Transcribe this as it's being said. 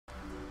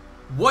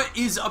What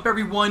is up,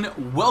 everyone?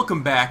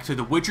 Welcome back to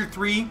The Witcher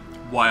 3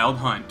 Wild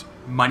Hunt.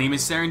 My name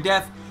is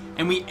Death,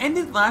 and we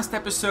ended last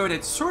episode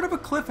at sort of a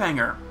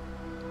cliffhanger.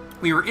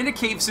 We were in a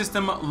cave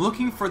system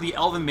looking for the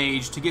Elven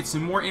Mage to get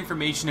some more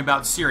information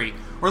about Ciri,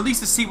 or at least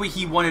to see what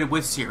he wanted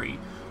with Ciri.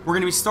 We're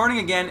going to be starting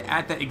again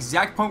at that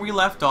exact point we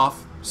left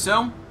off,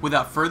 so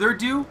without further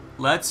ado,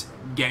 let's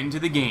get into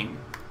the game.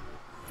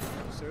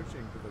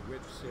 Searching for the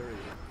witch Ciri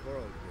had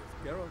quarreled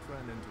with, Geralt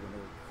ran into an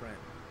old friend,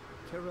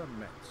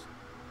 Ciri.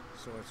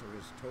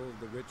 Sorcerers told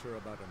the Witcher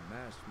about a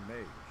masked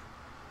mage.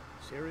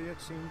 Ciri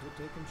had seemed to have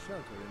taken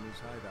shelter in his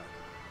hideout.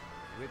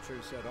 The Witcher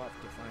set off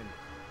to find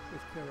her,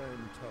 with Ciri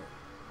in tow.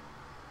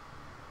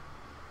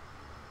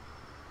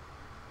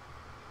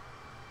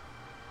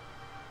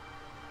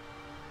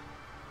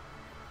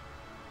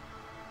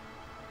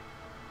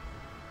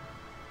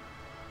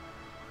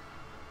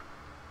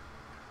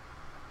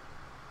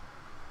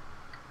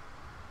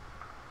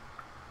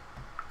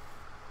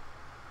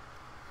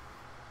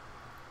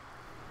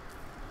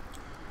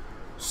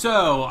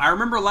 So, I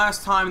remember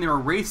last time there were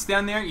wraiths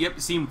down there. Yep,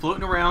 you see them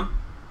floating around.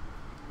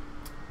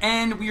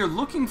 And we are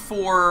looking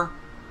for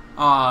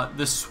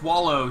the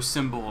swallow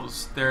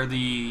symbols. They're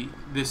the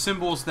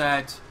symbols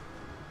that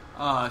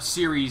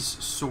Ciri's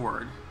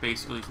sword,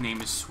 basically, his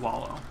name is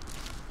Swallow.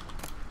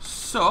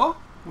 So,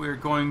 we're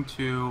going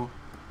to...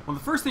 Well,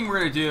 the first thing we're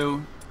going to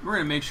do, we're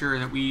going to make sure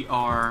that we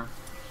are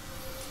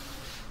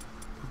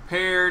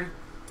prepared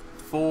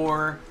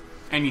for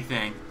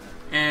anything.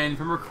 And if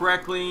I remember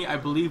correctly, I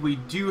believe we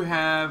do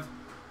have...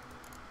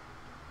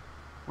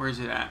 Where is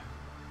it at?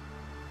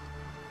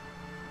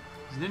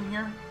 Is it in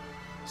here?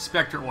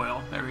 Spectre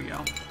oil. There we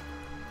go.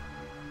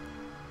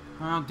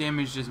 How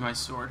damaged is my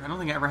sword? I don't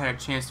think I ever had a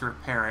chance to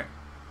repair it.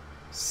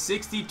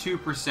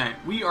 62%.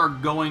 We are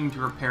going to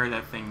repair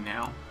that thing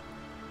now.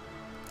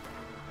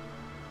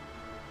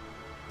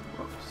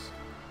 Whoops.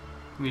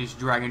 Let me just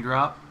drag and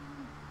drop.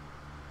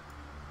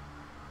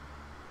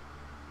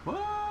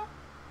 What?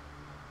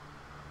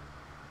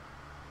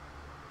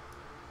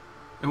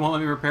 It won't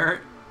let me repair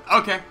it?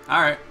 Okay,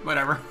 alright,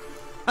 whatever.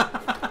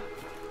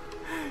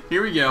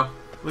 Here we go.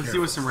 Let's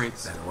deal with some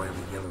rates. That oily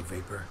yellow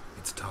vapor,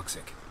 it's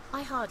toxic.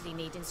 I hardly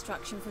need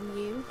instruction from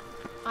you.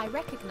 I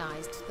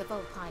recognized the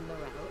Vulpine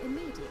Morel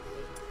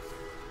immediately.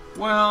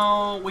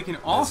 Well, we can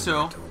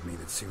also... Vesemir told me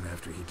that soon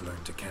after he'd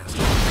learned to cast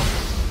it,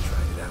 he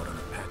tried it out on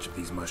a patch of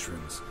these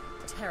mushrooms.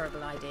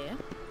 Terrible idea.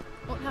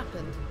 What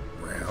happened?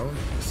 Well,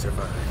 he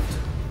survived.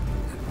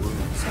 And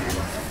wounds and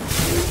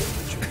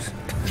witchers.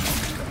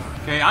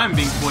 Okay, I'm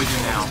being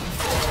poisoned now.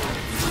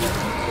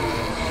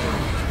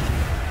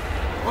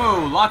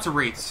 Whoa, lots of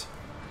rates.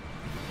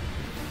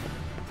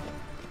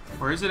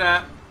 Where is it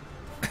at?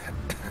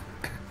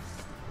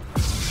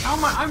 How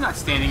am I? I'm not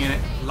standing in it.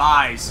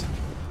 Lies.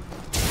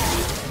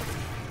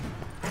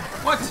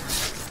 What?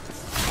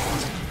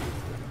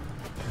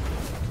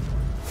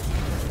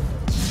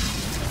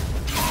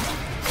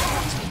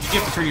 You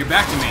have to turn your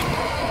back to me.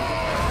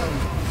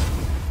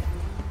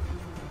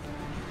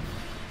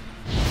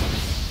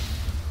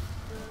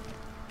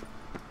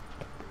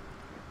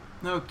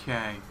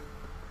 Okay.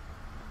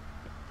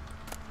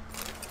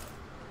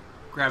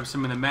 Grab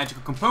some of the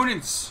magical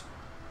components.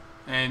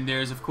 And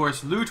there's, of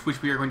course, loot,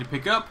 which we are going to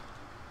pick up.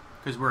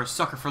 Because we're a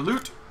sucker for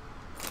loot.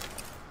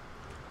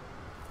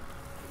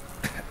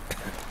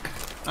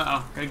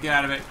 Uh-oh. Gotta get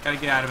out of it. Gotta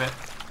get out of it.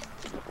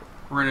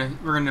 We're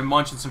gonna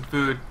munch on some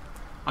food.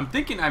 I'm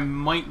thinking I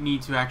might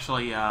need to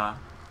actually,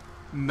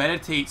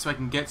 meditate so I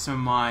can get some of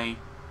my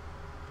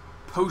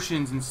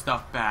potions and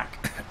stuff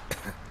back.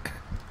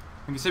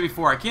 Like I said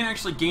before, I can't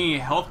actually gain any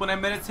health when I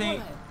meditate.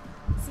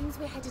 Hello. Seems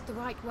we're headed the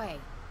right way.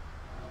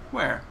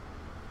 Where?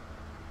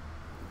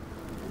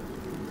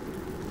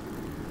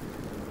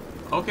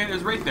 Okay,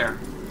 there's right there.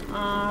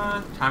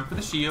 Time for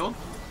the shield.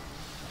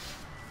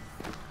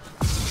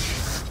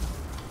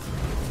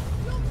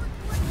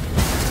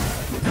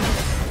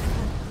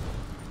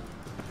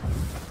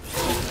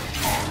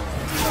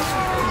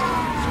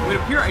 It would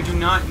appear I do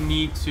not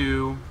need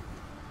to...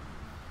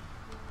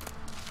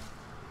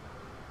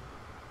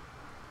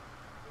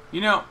 You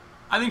know,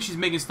 I think she's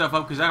making stuff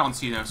up because I don't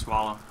see no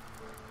swallow.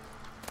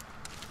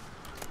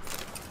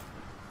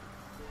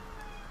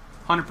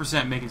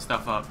 100% making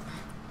stuff up.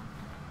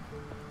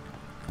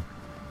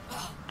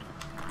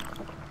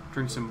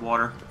 Drink some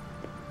water.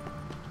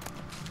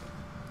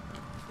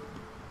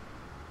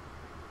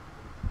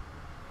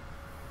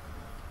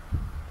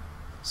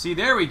 See,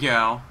 there we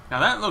go. Now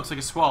that looks like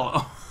a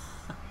swallow.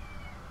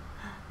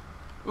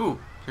 Ooh,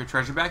 is there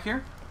treasure back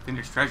here? I think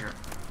there's treasure.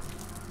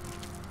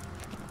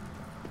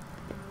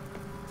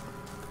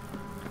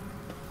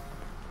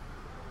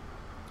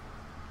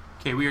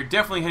 Okay, we are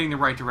definitely heading the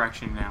right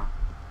direction now.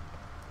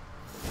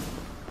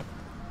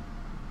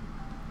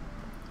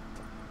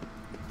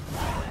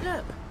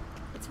 Look,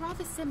 it's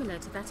rather similar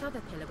to that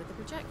other pillar with the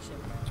projection.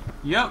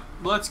 Yep,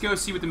 let's go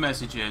see what the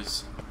message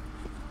is.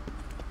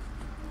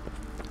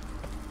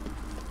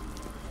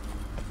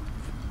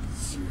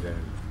 Ciri,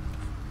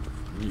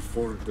 mi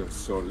forte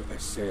sol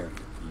esser in.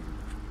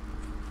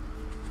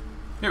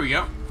 Here we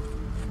go.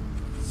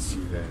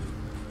 Ciri,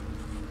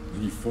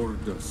 mi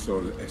fordo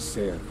sol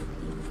esservi.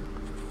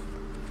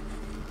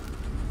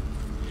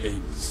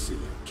 Eisi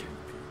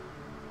Kelpie.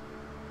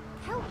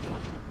 Kelpie?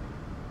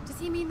 Does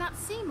he mean that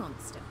sea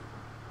monster?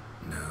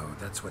 No,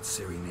 that's what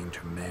Ciri named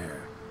her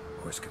mare.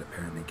 Horse could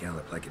apparently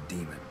gallop like a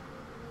demon.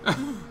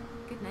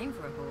 Good name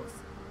for a horse.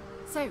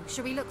 So,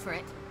 shall we look for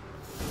it?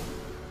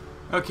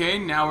 Okay,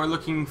 now we're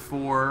looking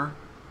for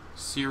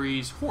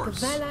Ciri's horse.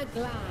 Vela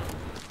Glad.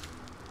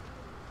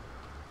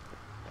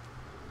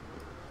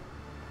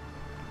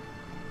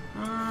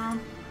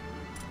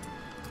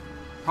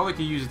 Probably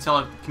could use a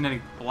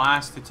telekinetic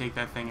blast to take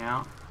that thing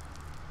out.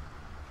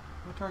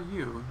 What are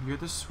you? You're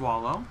the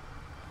swallow.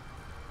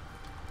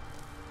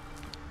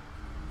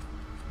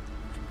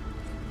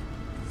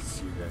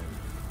 Ciri,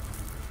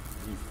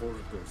 mi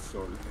fordo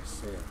sol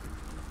esservi.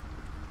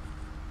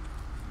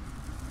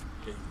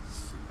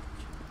 Eisi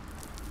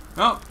Kelpie.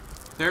 Oh,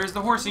 there's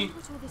the I horsey. wonder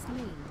what all this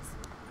means.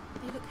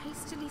 They look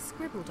hastily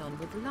scribbled on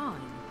with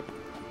lime.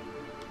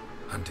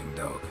 Hunting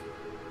dog.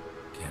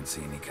 Can't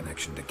see any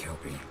connection to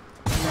Kelpie.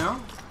 No?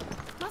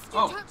 Must you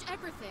Oh. touch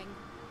everything?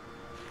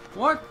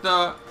 What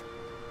the?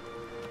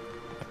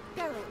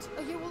 Geralt,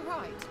 are you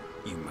alright?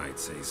 You might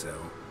say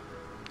so.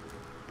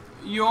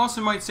 You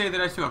also might say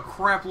that I took a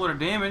crap load of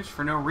damage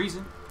for no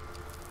reason.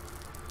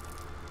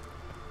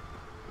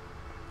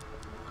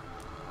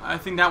 I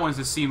think that one's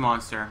the sea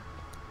monster.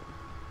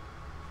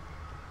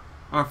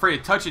 I'm afraid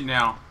to touch it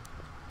now.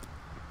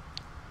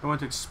 I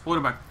want to explode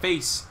in my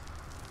face.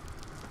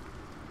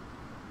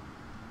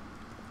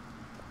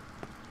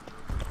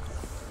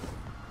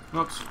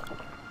 Oops.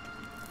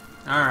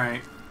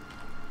 Alright.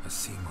 A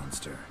sea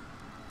monster.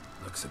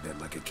 Looks a bit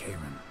like a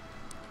Karen.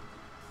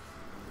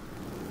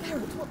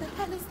 Geralt, what the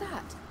hell is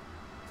that?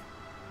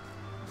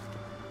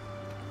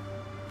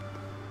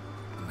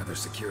 Another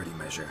security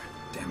measure.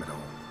 Damn it all.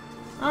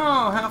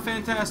 Oh, how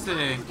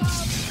fantastic.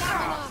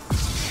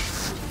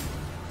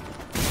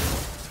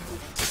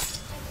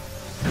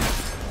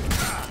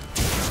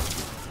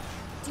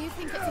 Do you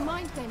think it's a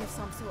mind game of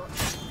some sort?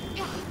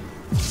 You know,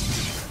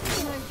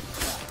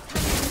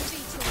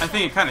 I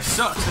think it kind of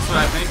sucks. That's what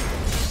I think.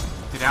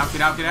 Get out,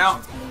 get out, get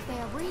out. I believe they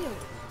are real.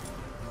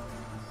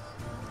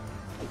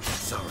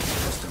 Sorry,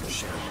 just don't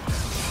share your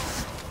damage.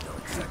 Know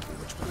exactly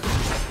which one.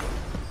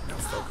 Now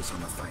focus on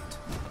the fight.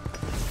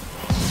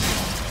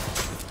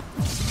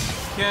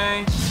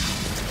 Okay.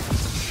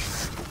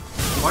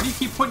 Why do you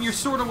keep putting your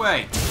sword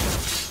away?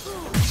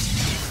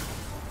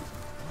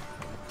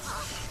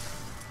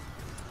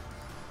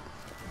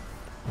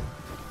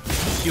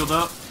 Shield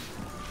up.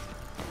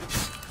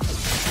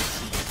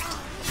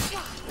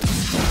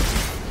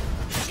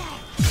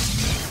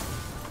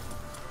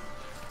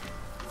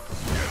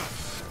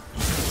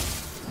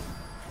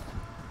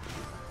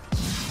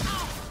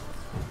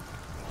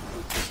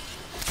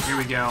 Here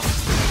we go.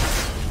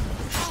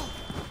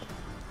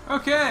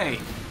 Okay.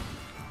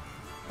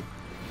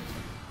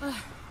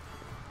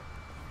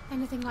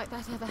 Anything like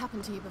that ever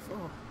happened to you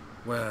before?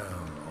 Well,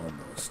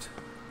 almost.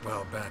 A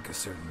while back, a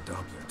certain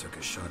Doppler took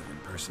a shot at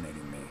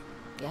impersonating me.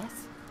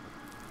 Yes.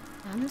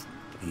 And?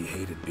 He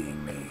hated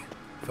being me.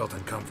 Felt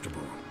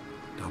uncomfortable.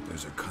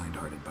 Dopplers are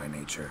kind-hearted by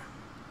nature.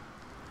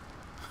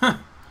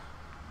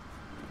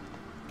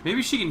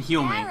 Maybe she can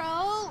heal me.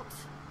 Geralt!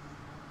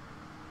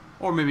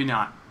 Or maybe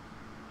not.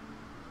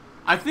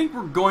 I think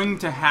we're going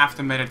to have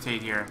to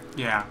meditate here.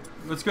 Yeah.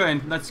 Let's go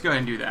ahead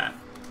and do that.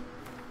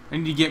 I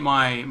need to get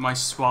my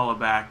swallow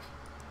back.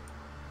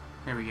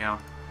 There we go.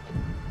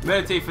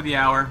 Meditate for the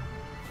hour.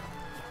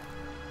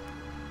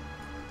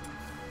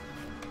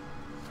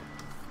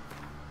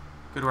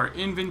 Go to our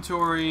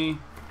inventory.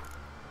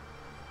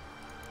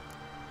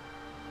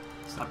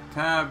 Stop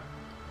tab.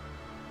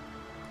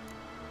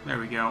 There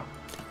we go.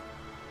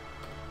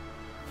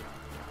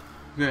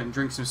 Go ahead and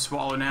drink some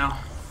swallow now.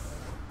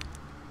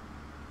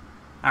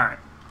 Alright.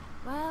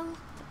 Well,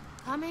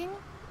 coming?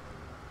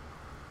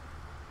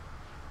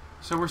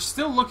 So we're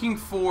still looking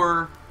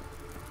for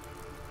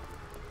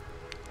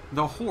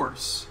the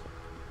horse.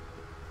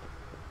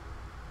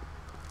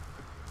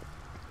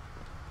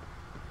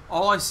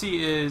 All I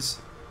see is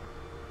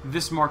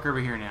this mark over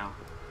here now.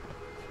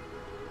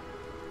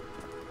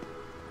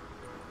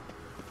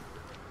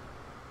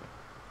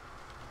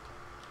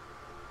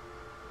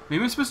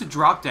 Maybe I'm supposed to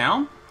drop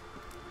down?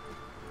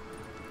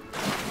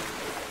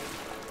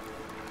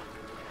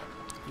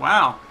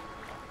 Wow.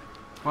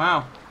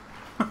 Wow.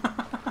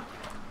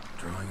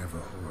 Drawing of a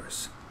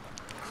horse.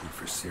 Key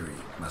for Ciri.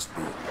 Must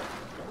be.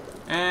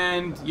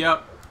 And,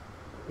 yep.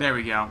 There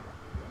we go.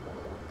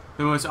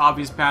 The most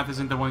obvious path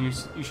isn't the one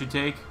you should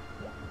take.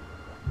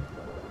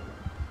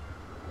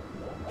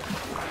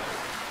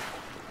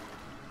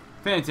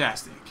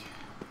 Fantastic.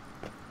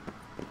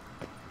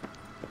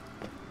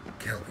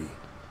 Kelpie.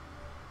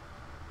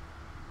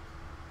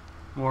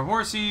 More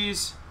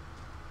horsies.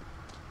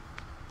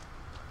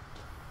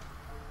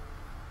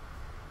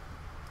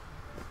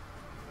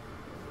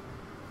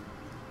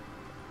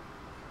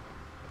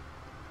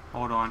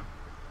 Hold on.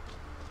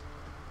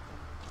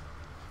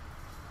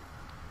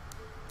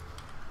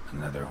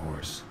 Another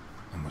horse.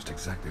 Almost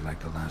exactly like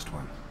the last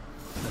one.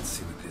 Let's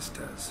see what this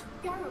does.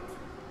 Geralt,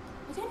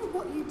 I don't know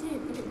what you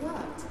did, but it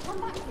worked. Come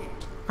back here.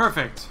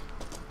 Perfect.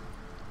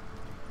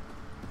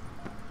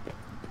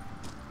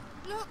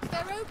 Look,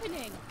 they're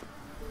opening.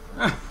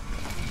 Let's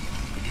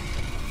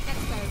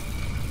go.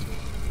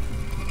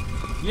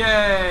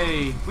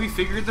 Yay! We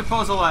figured the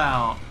puzzle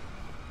out.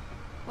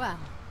 Well,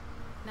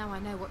 now I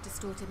know what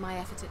distorted my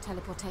effort at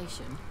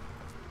teleportation.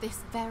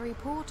 This very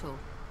portal.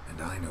 And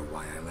I know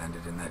why I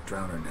landed in that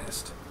drowner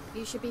nest.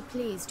 You should be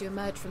pleased you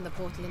emerged from the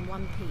portal in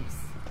one piece.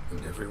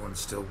 And everyone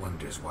still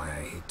wonders why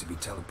I hate to be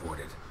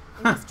teleported.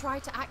 We must try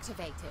to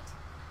activate it.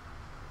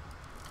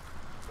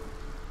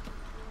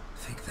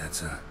 Think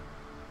that's a...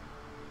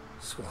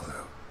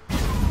 swallow.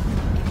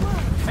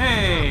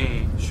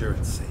 Hey! Sure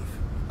it's safe.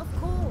 Of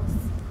course.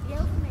 The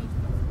elf made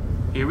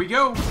it. Here we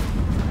go.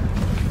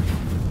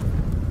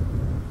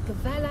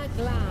 Gavella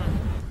Glan.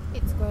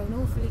 It's grown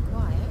awfully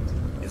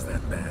quiet. Is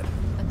that bad?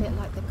 A bit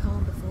like the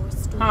calm before a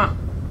storm. Huh.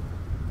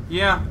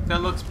 Yeah,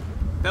 that looks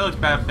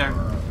bad up there.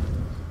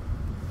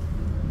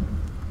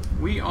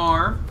 We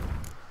are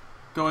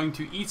going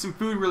to eat some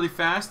food really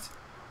fast.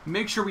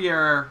 Make sure we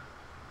are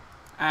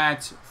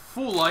at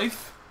full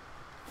life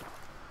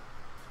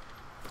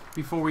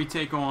before we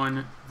take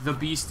on the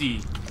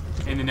beastie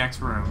in the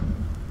next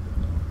room.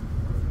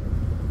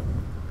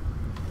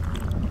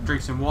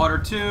 Drink some water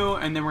too,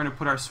 and then we're gonna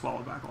put our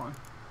swallow back on.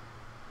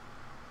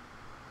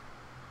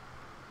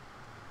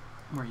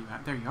 Where are you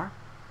at? There you are.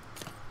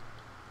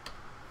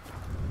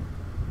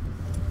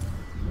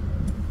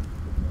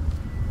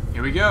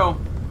 Here we go.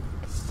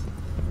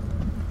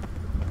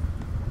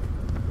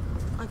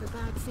 I have a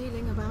bad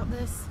feeling about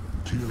this.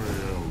 Ciri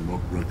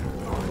not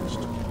recognized.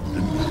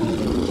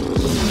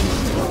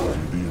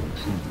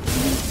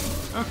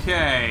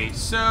 Okay,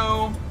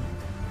 so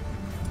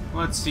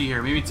let's see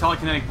here. Maybe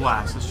telekinetic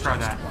blast. Let's try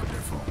that.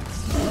 Wonderful.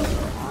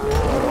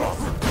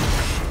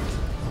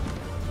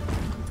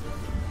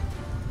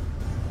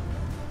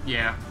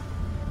 Yeah.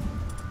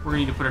 We're gonna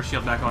need to put our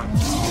shield back on.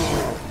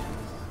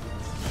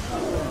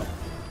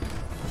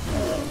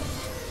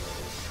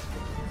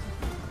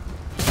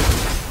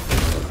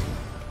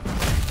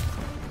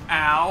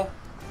 Ow.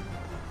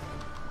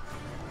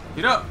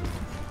 Get up.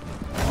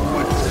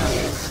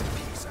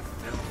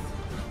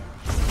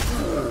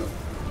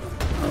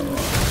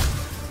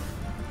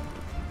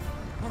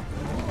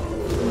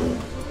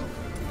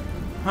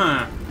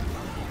 Huh.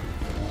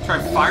 Try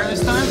fire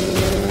this time?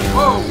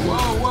 Whoa,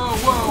 whoa, whoa,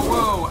 whoa,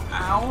 whoa.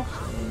 Ow.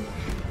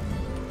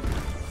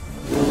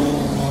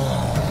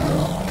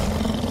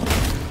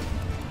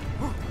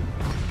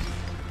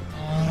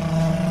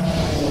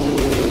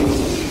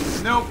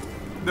 Nope.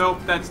 Nope,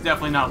 that's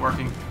definitely not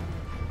working.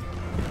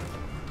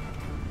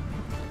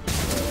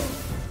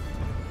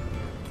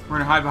 We're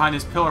gonna hide behind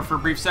this pillar for a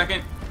brief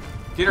second.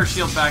 Get our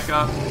shield back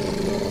up.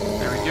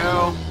 There we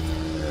go.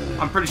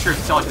 I'm pretty sure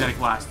it's telekinetic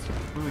blast.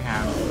 What do we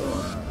have?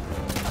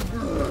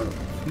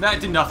 That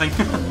did nothing.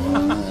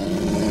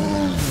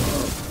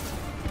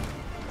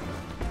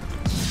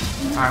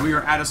 Alright, we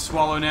are at a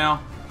swallow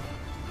now.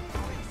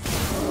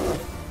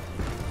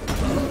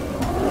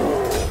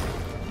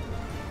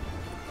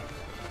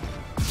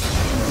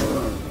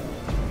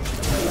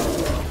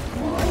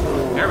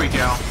 There we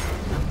go.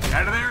 Get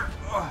out of there.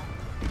 Ugh.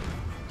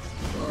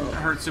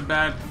 That hurts so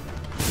bad.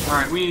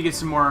 Alright, we need to get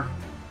some more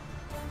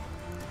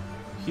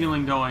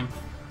healing going.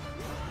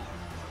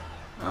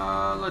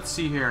 Let's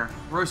see here.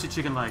 Roasted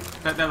chicken leg.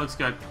 That looks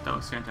good. That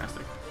looks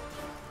fantastic.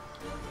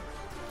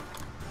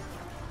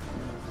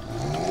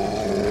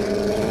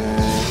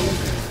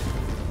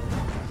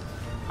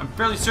 I'm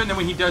fairly certain that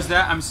when he does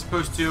that, I'm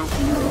supposed to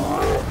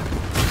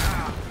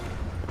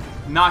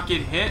not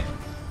get hit,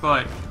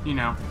 but, you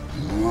know.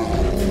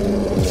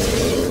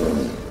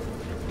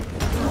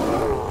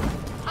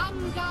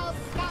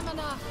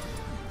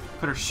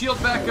 Put her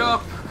shield back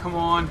up. Come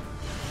on.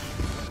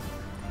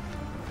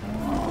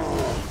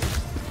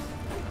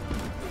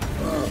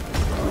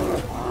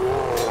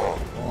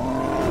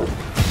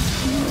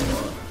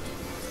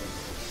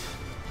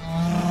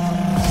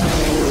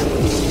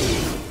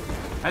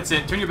 That's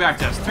it. Turn your back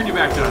to us. Turn your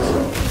back to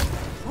us.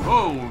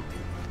 Whoa.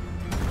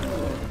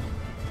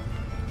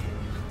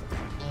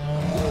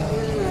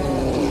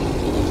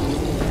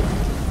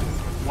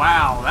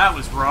 Wow, that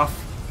was rough.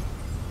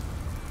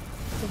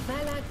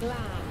 Gavella Glan.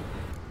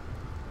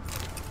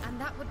 And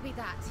that would be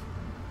that.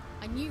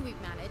 I knew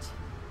we'd manage.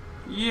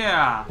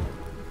 Yeah.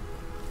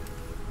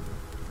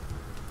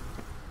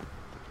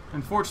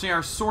 Unfortunately,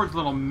 our sword's a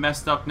little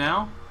messed up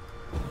now.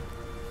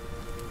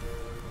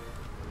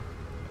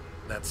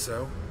 That's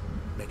so?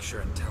 Make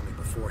sure and tell me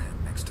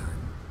beforehand next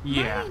time.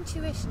 Yeah. My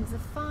intuition's a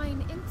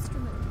fine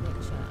instrument,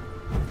 Witcher.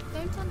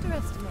 Don't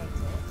underestimate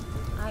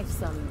it. I've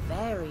some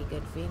very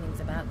good feelings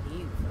about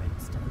you, for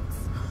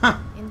instance.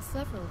 In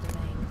several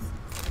domains.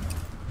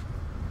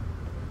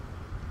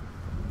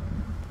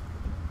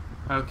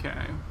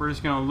 Okay, we're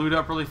just gonna loot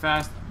up really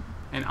fast,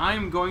 and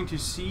I'm going to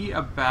see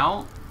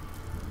about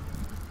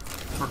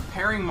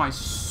repairing my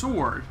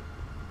sword.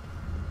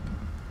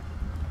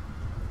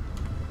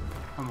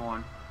 Come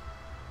on.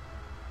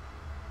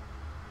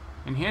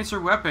 Enhance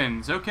your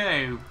weapons.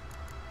 Okay.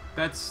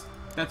 That's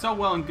all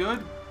well and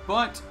good,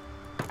 but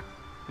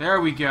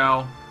there we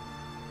go.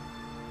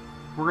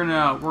 We're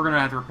gonna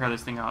have to repair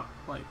this thing up.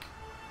 Like,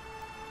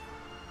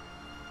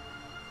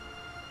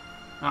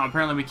 oh,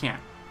 apparently we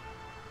can't.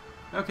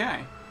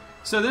 Okay.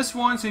 So this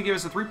one's gonna give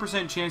us a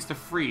 3% chance to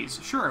freeze.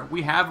 Sure,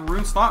 we have a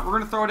rune slot. We're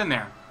gonna throw it in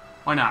there.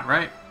 Why not,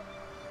 right?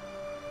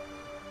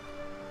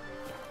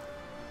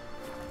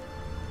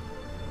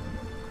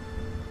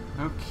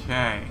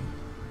 Okay.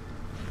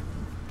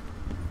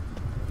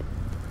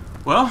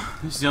 Well,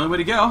 this is the only way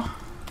to go.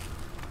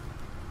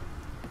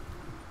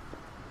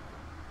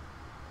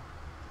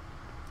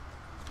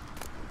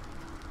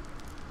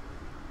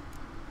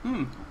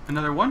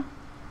 Another one.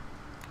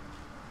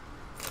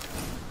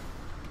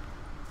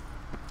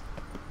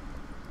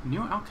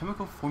 New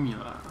alchemical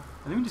formula.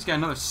 I think we just got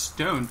another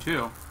stone,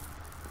 too.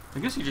 I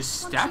guess you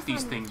just stack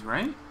these things,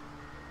 right?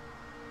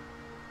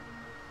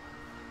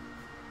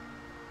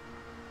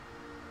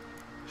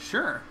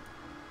 Sure.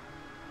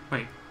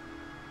 Wait.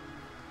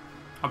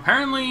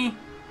 Apparently...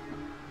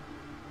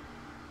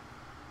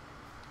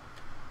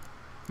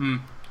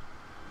 Maybe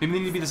they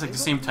need to be this, like, the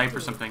same type or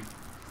something.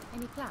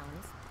 Any plans?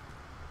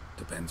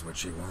 Depends what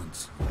she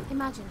wants.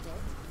 Imagined it.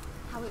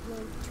 How it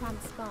will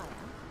transpire.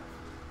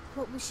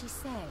 What will she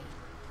say?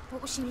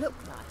 What will she look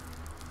like?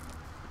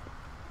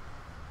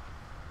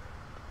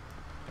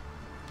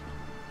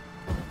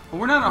 Well,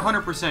 we're not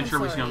 100% sure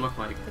what she's sorry gonna look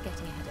like. for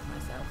getting ahead of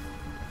myself.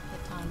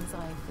 At times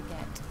I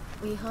forget.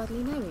 We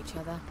hardly know each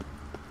other.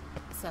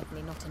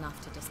 Certainly not enough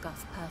to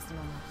discuss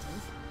personal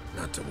matters.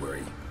 Not to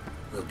worry.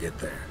 We'll get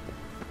there.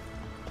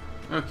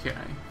 Okay.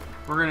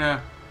 We're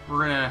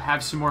gonna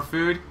have some more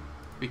food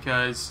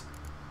because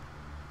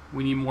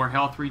we need more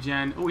health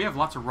regen. Oh, we have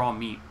lots of raw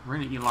meat. We're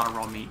gonna eat a lot of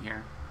raw meat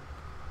here.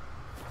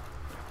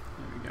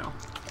 There we go.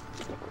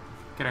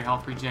 Get our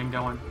health regen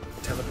going.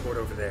 Teleport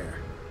over there.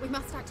 We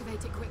must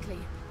activate it quickly.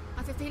 I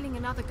have a feeling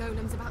another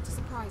golem's about to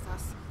surprise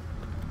us.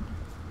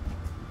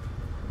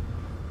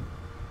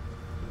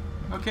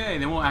 Okay,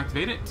 then we'll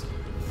activate it.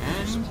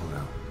 And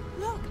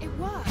Look, it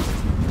worked.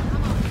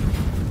 Come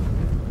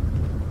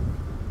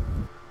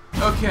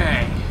on.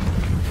 okay.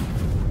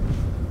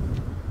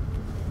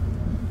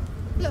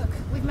 Look,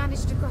 we've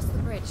managed to cross the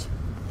bridge.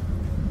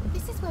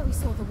 This is where we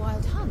saw the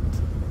wild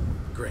hunt.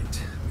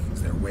 Great.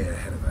 Means they're way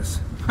ahead of us.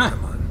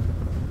 Come on.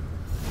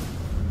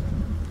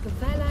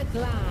 Gavella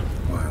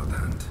Glad. Wild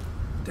hunt.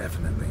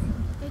 Definitely.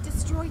 They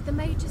destroyed the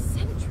Major's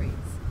sentries.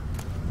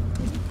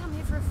 We didn't come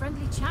here for a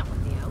friendly chat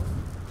with the elf.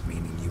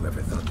 Meaning you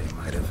ever thought they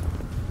might have?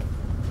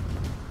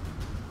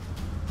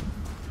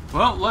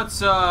 Well,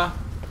 let's I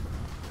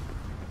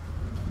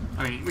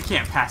mean, we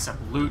can't pass up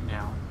loot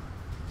now.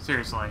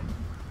 Seriously.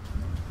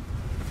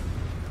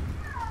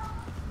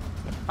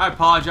 I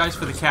apologize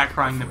for the cat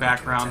crying in the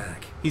background.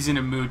 He's in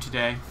a mood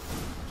today.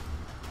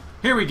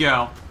 Here we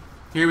go.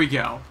 Here we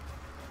go.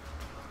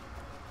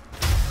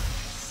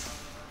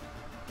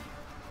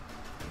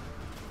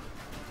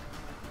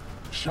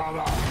 Shut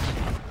up!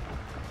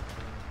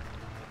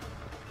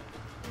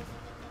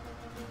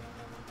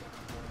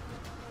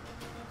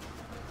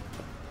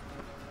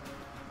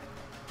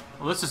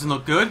 Well, this doesn't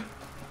look good.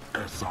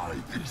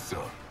 Esai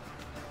Isa.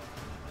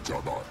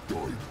 Jabba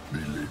Doi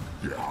Nilin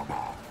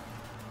Yama.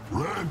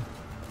 Ren!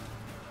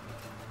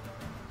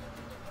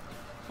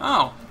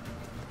 Oh.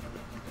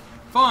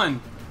 Fun.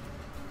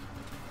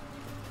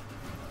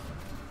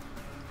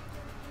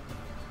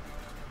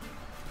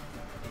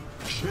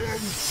 Shen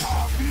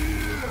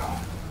Tabir!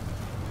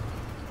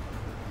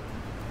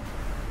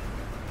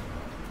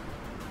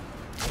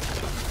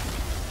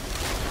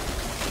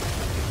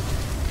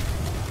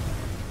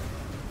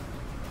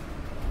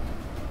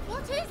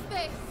 What is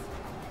this?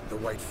 The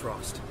White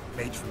Frost.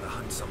 Mage from the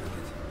hunt summoned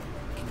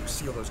it. Can you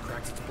see all those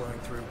cracks it's blowing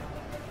through?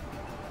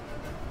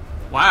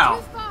 Wow.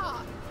 Too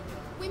far.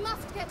 We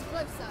must get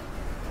closer.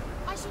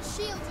 I shall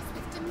shield us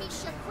with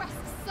Demetia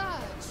Crest's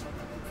surge.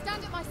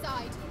 Stand at my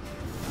side.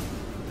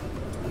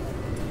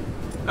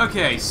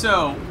 Okay,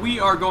 so we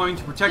are going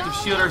to protective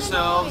shield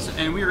ourselves,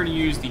 and we are going to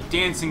use the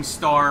dancing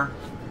star.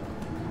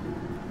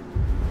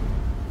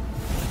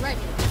 Ready.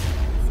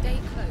 Stay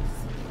close.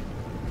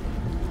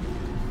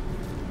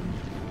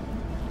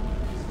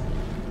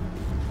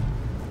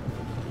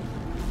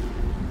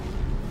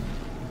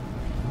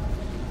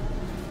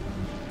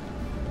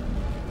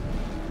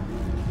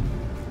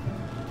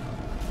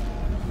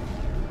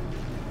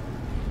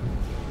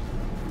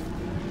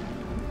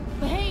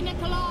 Hey,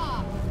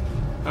 Nicola!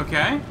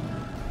 Okay.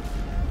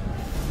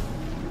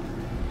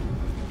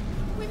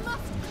 We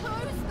must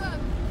close them!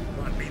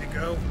 Want me to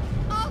go?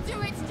 I'll do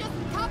it, just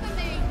cover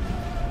me!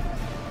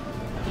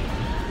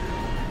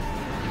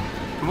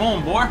 Come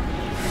on, boy.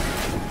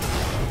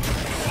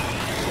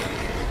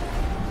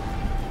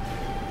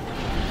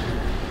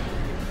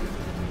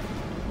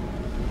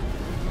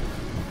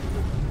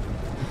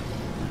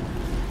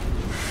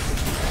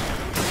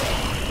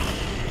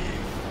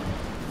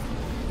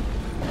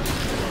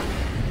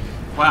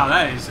 Wow,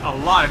 that is a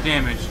lot of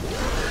damage.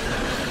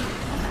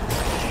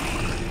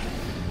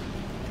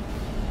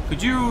 Could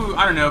Could you,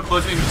 I don't know,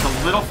 close it just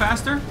a little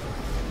faster?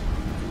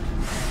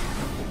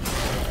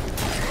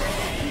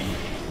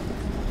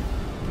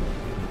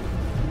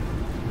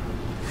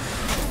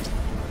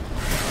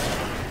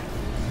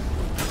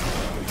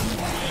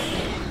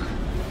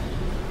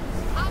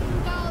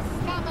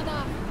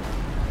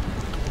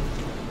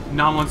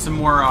 Now I want some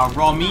more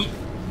raw meat.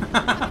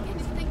 I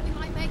just think we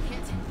might make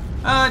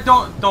it.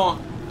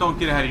 Don't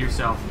get ahead of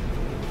yourself.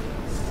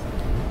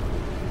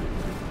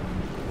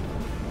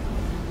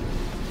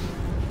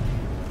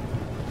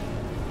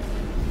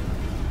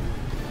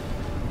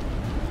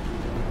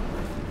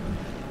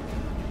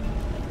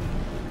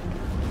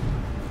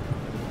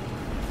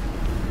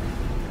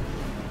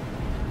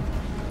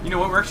 You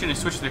know what? We're actually gonna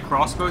switch to the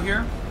crossbow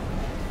here.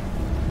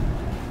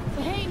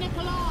 Hey,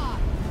 Nicola!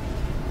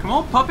 Come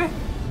on, puppy.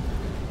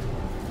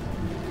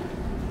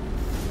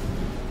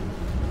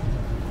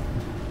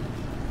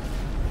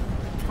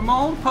 Come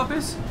on,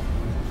 puppies.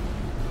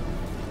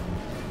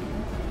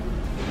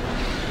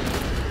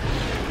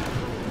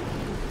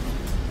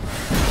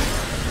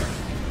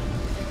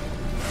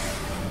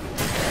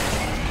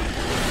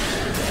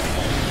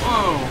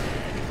 Whoa.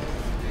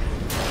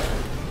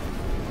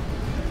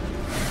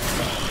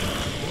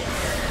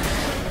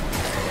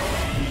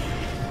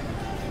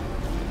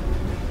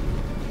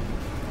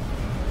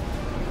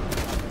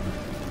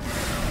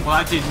 Well,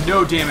 that did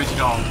no damage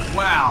at all.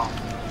 Wow.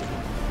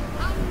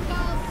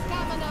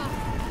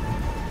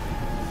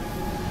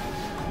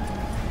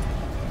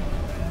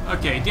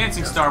 Okay,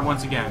 Dancing Star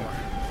once again.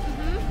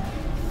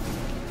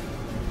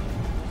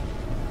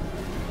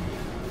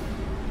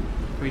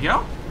 Here we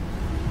go?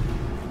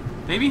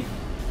 Maybe?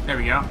 There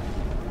we go.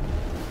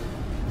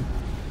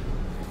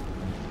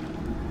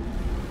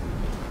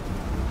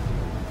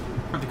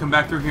 Have to come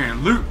back through here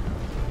and loot.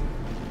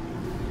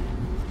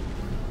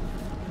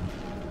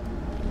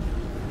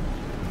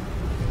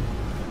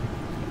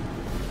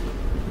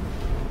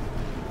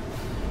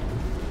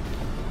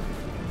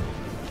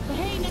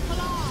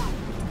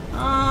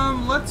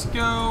 Let's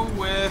go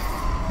with...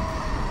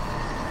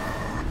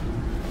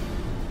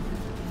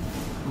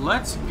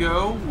 Let's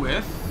go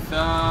with,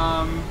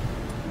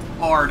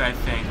 Ard, I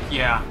think.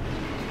 Yeah.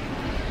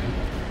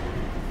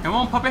 Come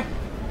on, puppy.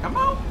 Come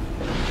on.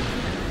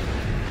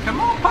 Come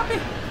on, puppy.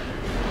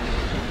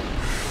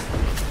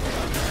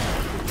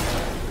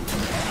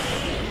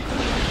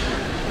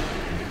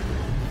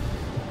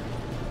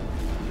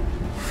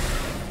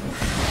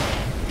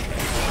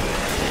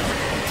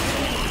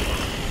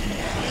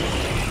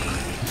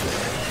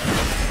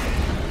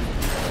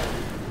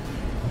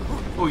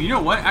 Oh, you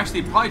know what?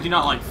 Actually, they probably do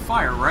not like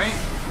fire, right?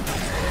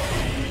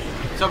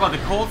 Is that about the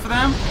cold for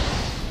them?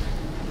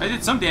 I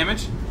did some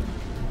damage.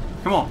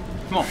 Come on.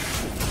 Come on.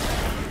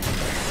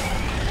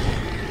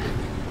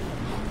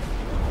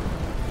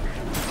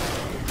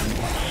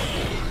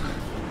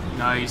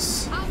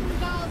 Nice.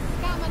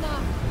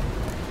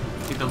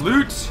 Get the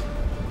loot.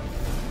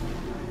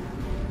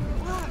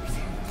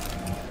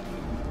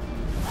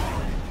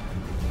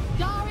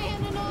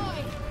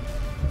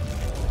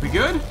 We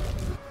good?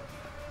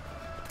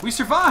 We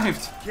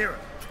survived! Ciri.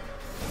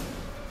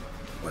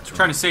 What's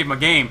Trying to save my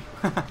game.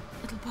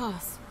 It'll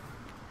pass.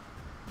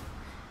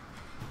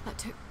 That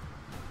took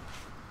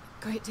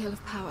a great deal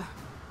of power.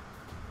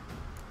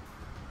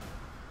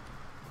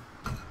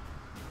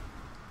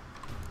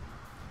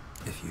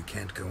 If you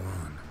can't go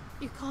on,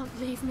 You can't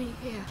leave me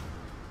here.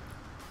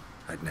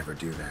 I'd never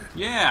do that.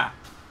 Yeah.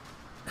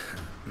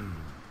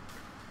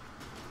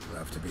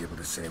 Love to be able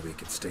to say we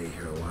could stay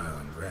here a while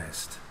and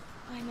rest.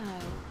 I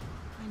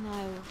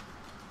know.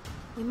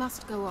 We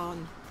must go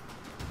on.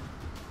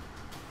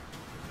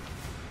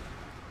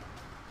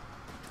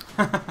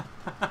 Had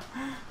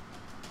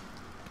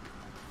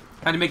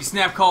to make a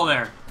snap call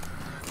there.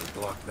 They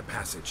blocked the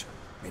passage.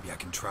 Maybe I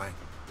can try.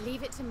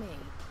 Leave it to me.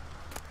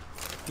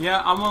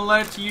 Yeah, I'm gonna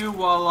let it to you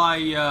while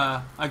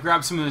I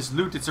grab some of this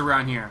loot that's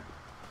around here.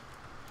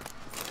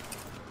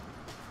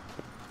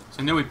 So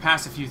I know we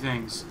passed a few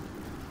things.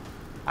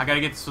 I gotta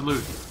get this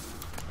loot.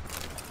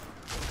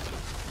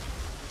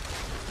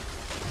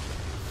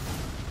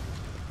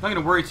 I'm not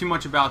gonna worry too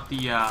much about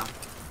the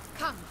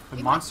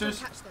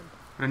monsters,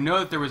 but I know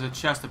that there was a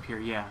chest up here.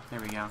 Yeah, there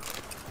we go.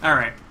 All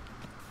right,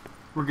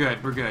 we're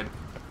good. We're good.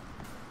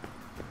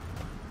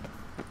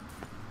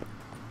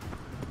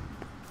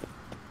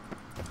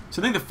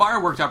 So I think the fire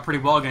worked out pretty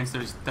well against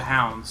the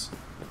hounds.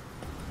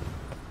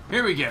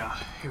 Here we go.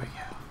 Here we go.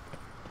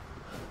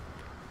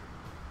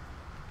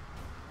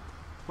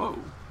 Whoa!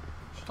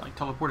 Should like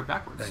teleported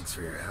backwards. Thanks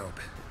for your help.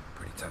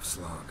 Pretty tough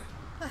slog.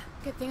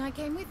 Good thing I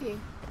came with you.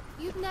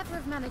 You'd never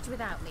have managed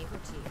without me,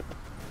 would you?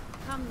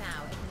 Come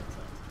now, admit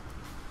it.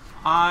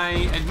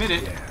 I admit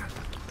it. Yeah,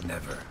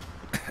 never.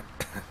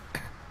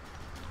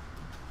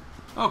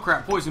 Oh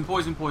crap! Poison!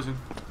 Poison! Poison!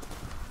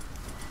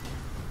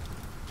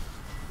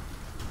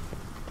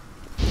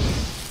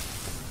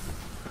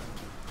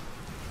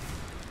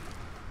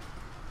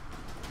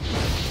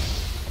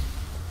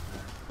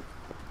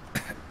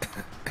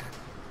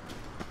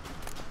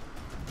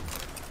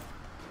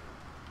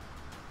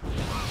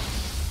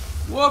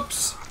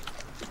 Whoops!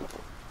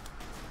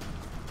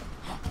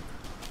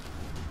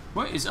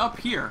 What is up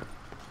here?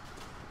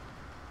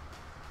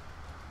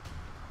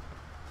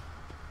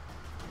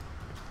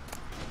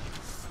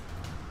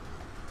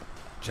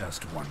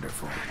 Just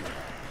wonderful.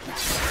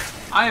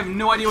 I have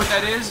no idea what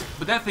that is,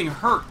 but that thing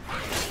hurt.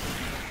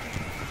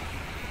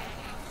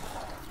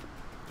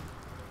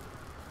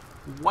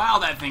 Wow,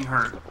 that thing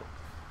hurt.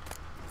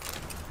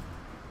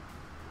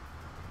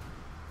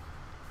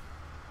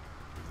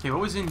 Okay, what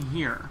was in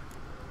here?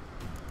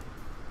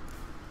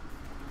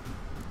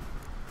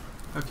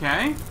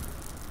 Okay.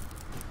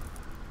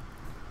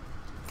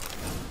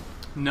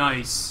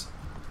 Nice.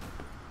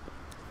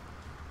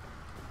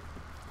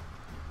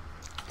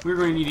 We're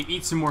going to need to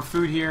eat some more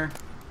food here.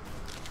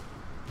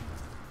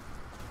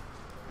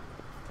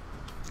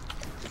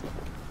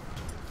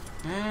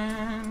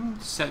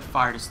 And set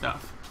fire to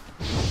stuff.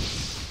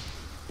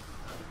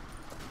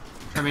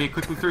 Try to make it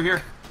quickly through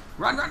here.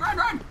 Run, run, run,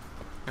 run!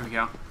 There we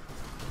go.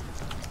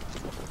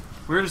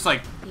 We're just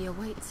like... He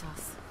awaits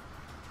us.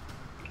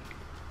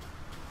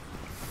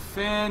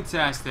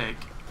 Fantastic.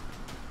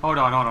 Hold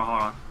on, hold on,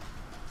 hold on.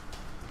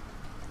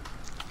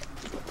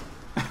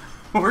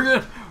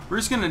 We're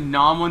just gonna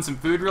nom on some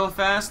food real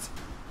fast.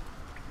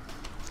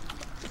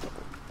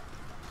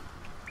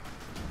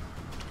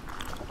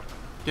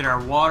 Get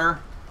our water.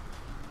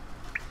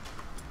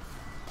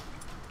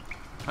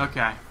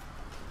 Okay.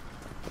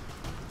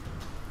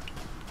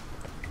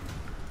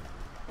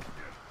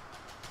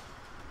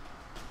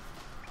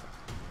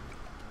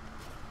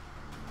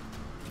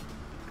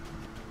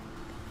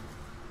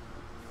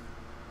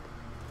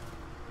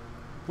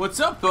 What's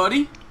up,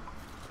 buddy?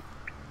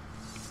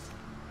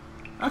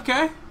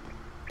 Okay.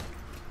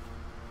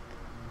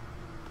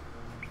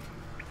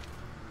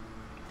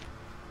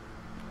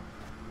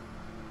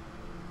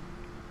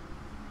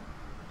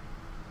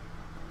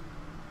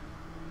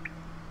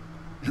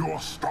 You're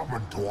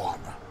stubborn, Tuan.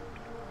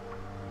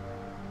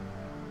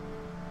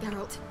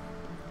 Geralt,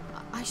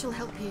 I shall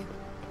help you.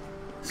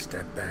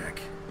 Step back.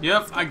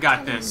 Yep, I got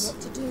Tell me this.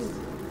 what to do.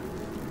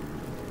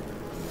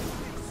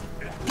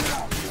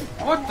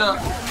 What the?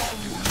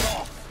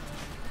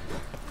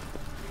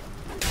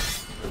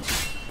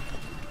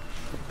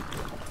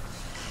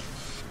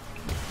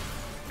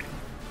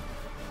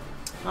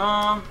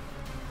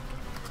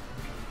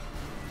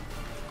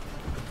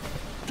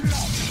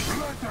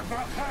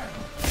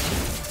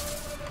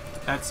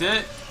 That's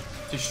it.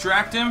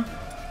 Distract him.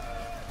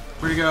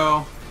 Where'd he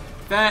go?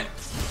 That.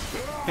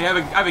 Hey, I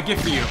have a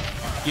gift for you.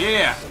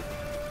 Yeah.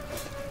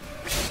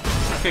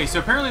 Okay, so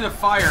apparently the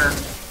fire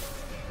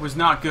was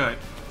not good.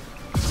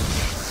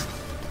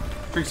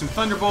 Drink some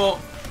Thunderbolt.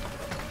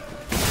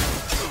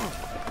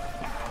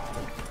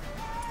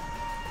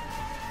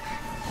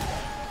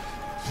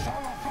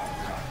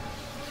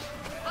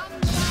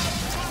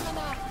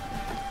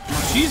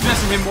 She's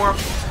messing him more up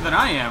than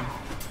I am.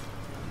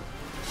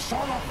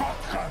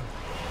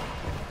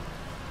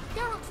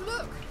 Geralt,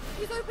 look!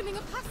 He's opening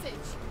a passage.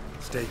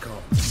 Stay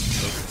calm.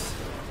 Focus.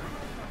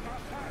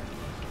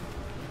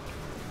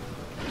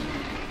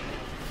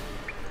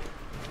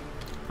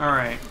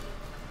 Alright.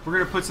 We're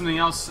gonna put something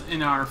else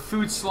in our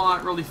food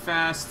slot really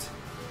fast.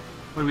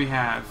 What do we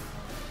have?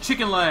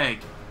 Chicken leg.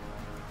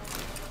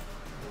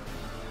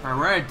 Alright,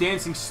 we're at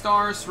Dancing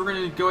Stars, so we're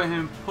gonna go ahead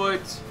and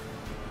put...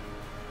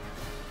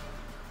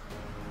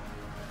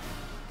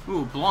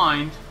 Ooh,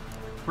 blind.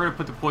 We're gonna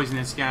put the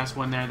poisonous gas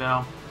one there,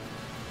 though.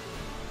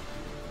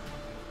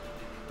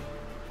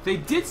 They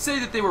did say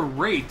that they were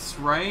wraiths,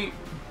 right?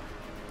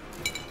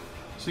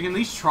 So we can at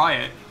least try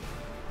it.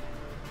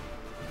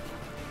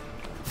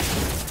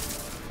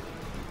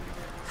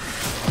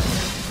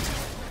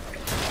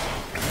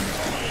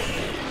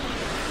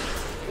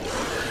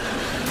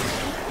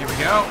 Here we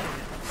go.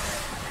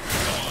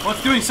 Well,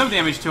 it's doing some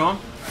damage to him.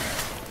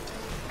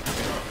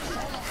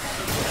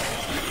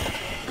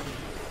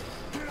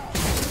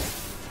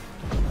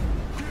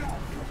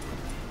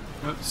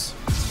 Oops.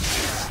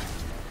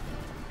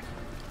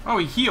 Oh,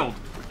 he healed.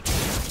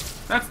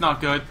 That's not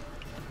good.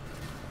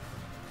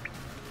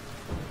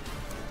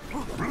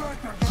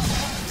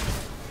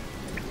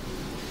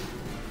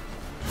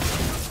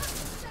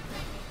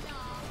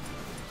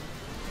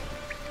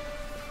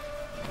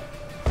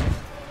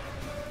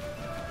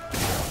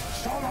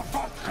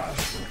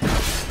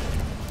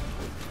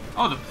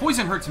 Oh, the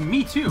poison hurts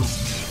me too.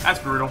 That's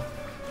brutal.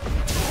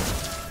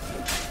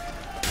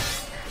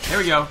 There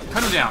we go.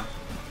 Cut him down.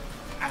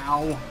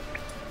 Ow.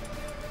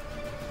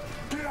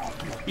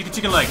 Eat the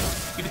chicken leg.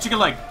 Eat the chicken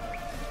leg.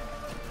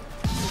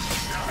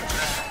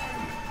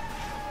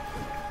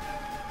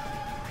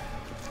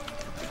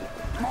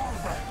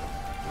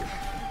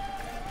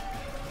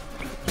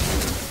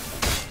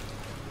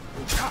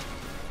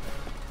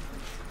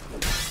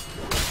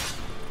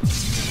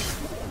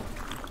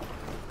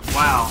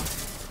 Wow.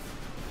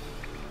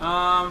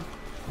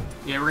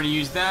 Yeah, we're gonna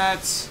use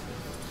that.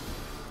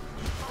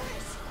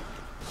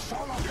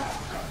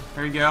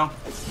 There you go.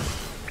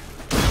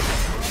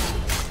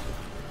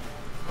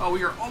 Oh,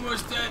 we are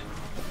almost dead.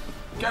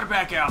 Gotta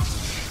back out.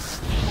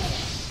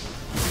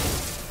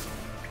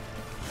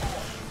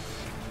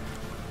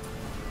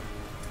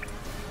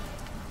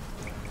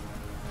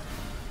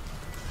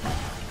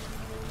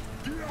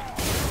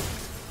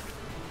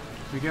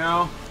 Here we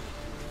go.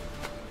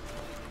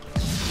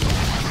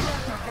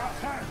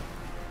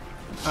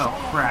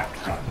 Oh, crap.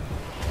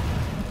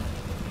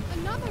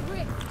 Another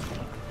rift.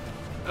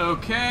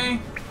 Okay.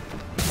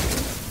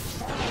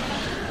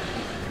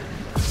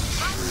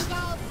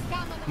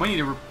 We need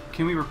to.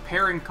 Can we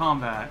repair in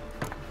combat?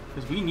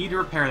 Because we need to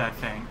repair that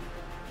thing.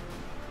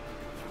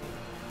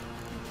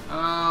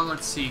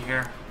 Let's see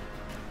here.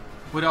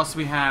 What else do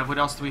we have? What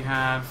else do we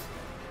have?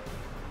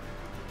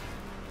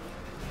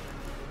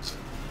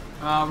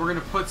 We're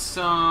gonna put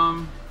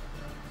some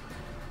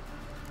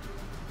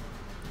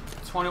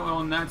 20 oil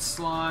in that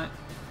slot.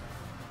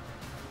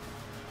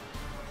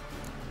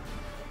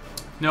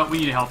 No, we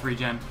need a health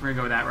regen. We're gonna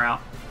go with that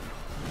route.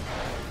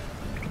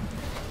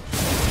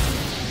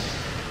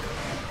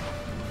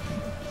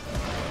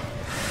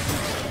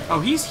 Oh,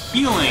 he's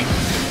healing.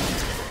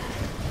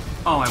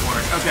 Oh my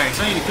word. Okay,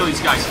 so I need to kill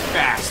these guys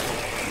fast.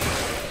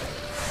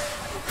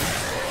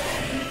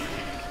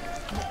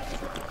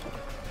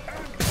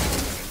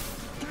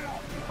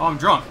 Oh, I'm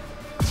drunk.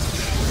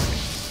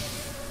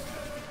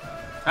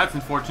 That's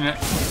unfortunate.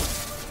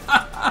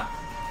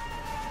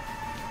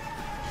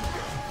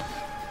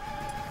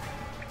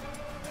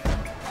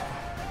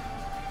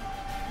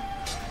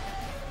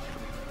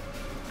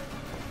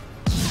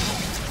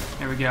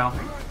 There we go.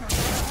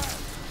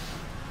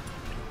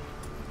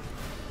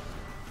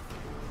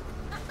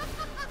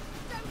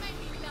 Don't make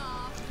me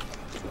laugh.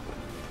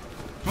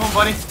 Come on,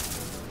 buddy.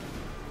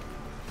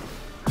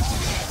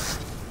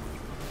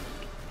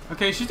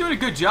 Okay, she's doing a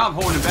good job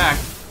holding it back.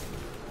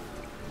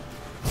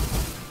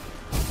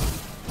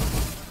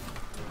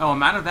 Oh,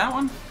 I'm out of that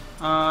one?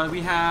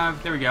 We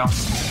have... There we go.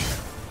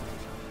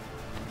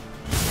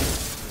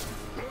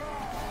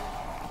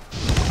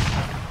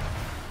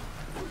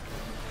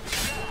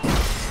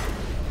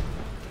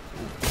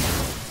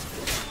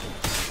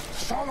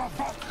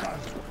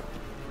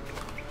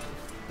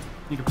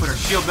 Need to put our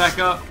shield back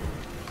up.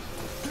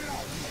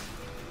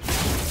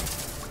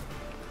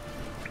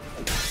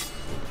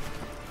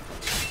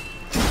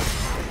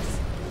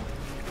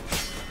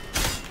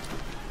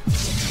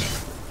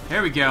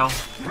 There we go.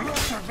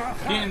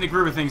 Getting in the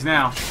groove of things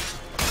now.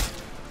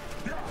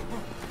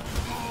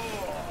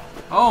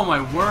 Oh my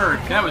word,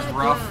 that was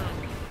rough.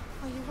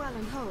 Are you well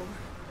and whole?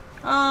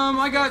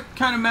 I got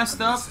kind of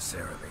messed up.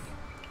 Necessarily.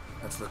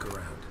 Let's look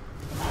around.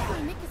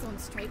 My knickers on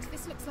straight.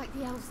 This looks like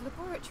the elves'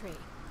 laboratory.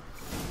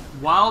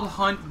 Wild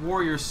Hunt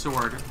Warrior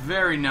Sword.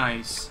 Very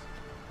nice.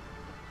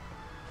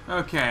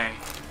 Okay.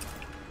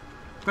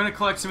 Gonna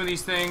collect some of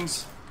these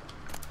things.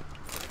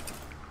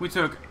 We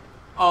took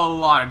a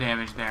lot of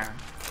damage there.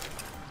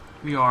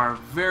 We are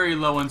very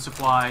low in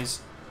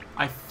supplies.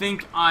 I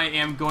think I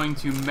am going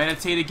to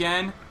meditate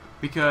again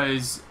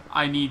because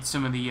I need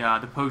some of the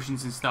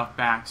potions and stuff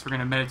back. So we're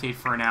gonna meditate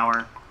for an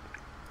hour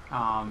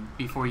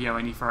before we go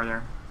any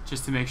further,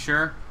 just to make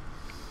sure.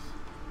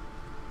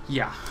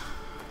 Yeah.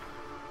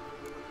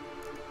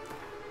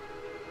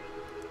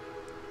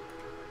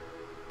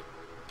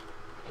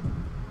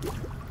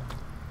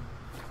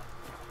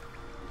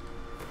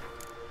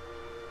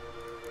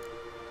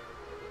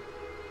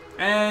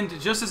 And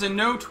just as a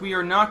note, we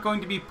are not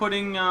going to be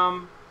putting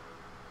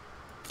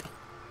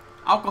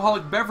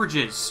alcoholic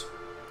beverages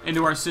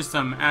into our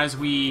system as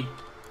we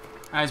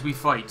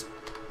fight.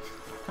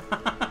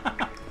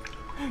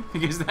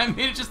 Because that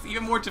made it just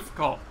even more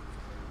difficult.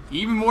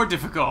 Even more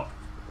difficult.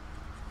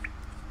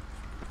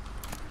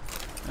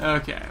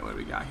 Okay, what do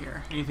we got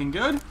here? Anything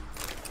good?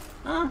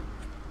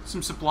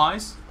 Some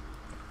supplies.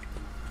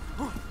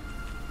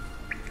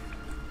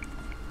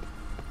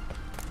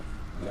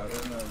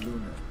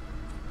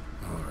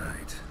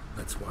 Alright,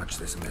 let's watch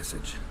this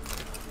message.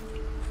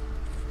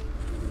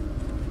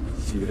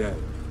 Ciri,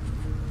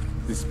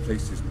 this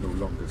place is no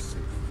longer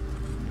safe.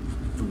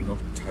 Do not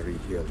tarry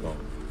here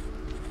long.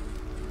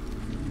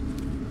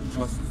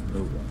 Trust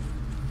no one.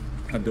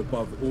 And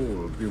above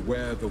all,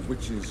 beware the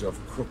witches of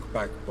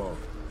Crookback Bog.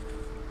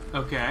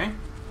 Okay.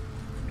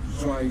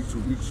 Try to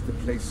reach the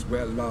place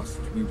where last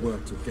we were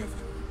together.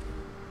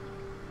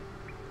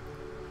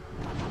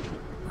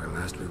 Where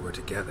last we were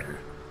together,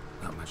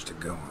 not much to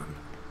go on.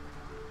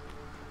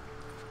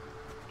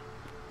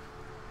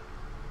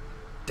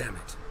 Damn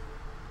it.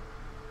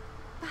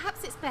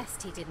 Perhaps it's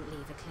best he didn't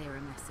leave a clearer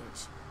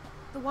message.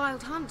 The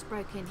Wild Hunt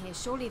broke in here.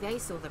 Surely they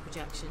saw the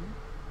projection.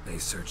 They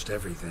searched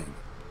everything,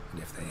 and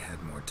if they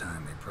had more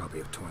time, they'd probably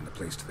have torn the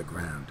place to the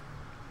ground.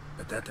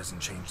 But that doesn't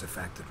change the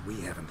fact that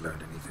we haven't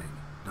learned anything.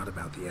 Not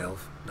about the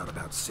elf, not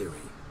about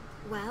Ciri.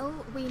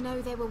 Well, we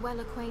know they were well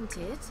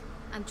acquainted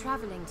and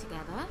traveling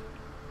together.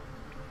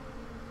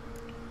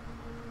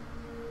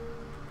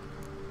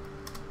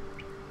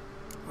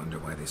 Wonder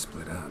why they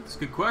split up. That's a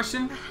good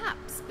question.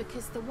 Perhaps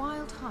because the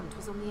Wild Hunt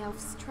was on the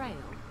elf's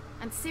trail,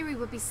 and Ciri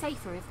would be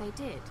safer if they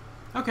did.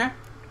 Okay.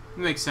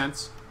 Makes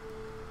sense.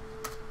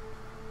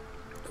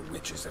 The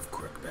witches of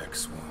Crookback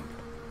Swamp.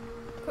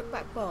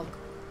 Crookback Bog.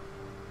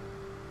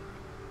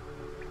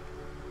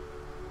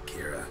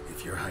 Kira,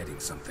 if you're hiding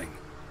something...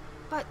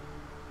 But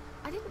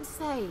I didn't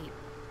say...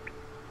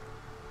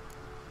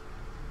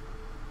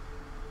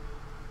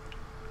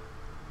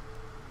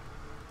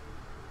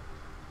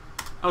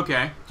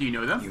 Okay. Do you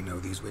know them? You know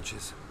these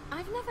witches?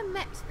 I've never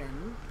met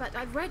them, but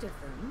I've read of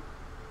them.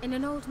 In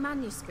an old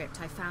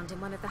manuscript I found in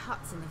one of the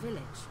huts in the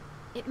village.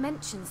 It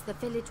mentions the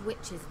village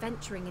witches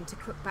venturing into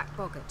Crookback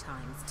Bog at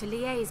times to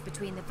liaise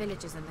between the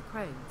villagers and the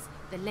crones,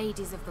 the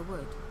ladies of the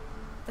wood.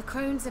 The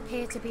crones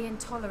appear to be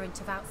intolerant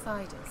of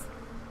outsiders,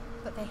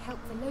 but they help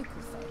the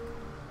local folk.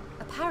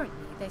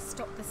 Apparently, they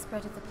stop the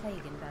spread of the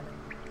plague in Velen.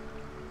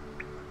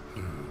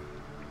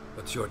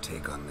 What's your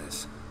take on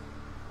this?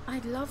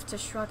 I'd love to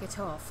shrug it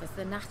off as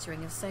the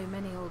nattering of so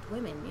many old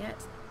women,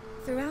 yet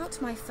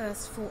throughout my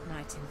first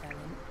fortnight in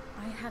Velen,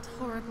 I had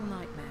horrible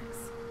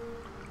nightmares.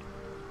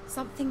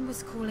 Something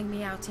was calling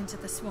me out into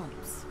the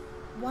swamps.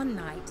 One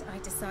night, I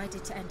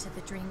decided to enter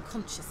the dream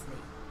consciously,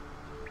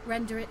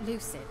 render it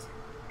lucid.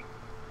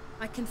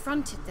 I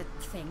confronted the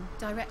thing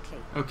directly.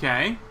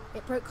 Okay.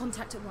 It broke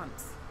contact at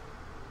once.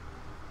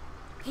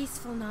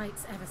 Peaceful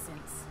nights ever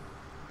since.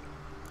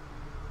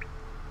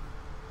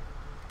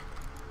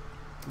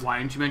 Why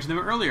didn't you mention them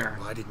earlier?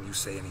 Why didn't you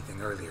say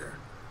anything earlier?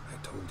 I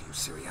told you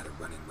Ciri had a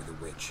run-in with a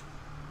witch.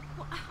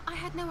 Well, I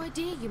had no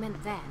idea you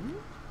meant them.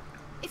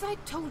 If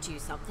I'd told you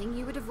something,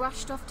 you would have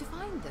rushed off to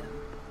find them.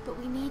 But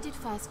we needed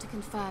first to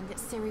confirm that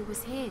Ciri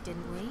was here,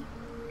 didn't we?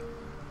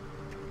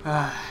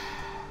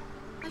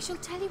 I shall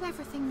tell you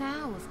everything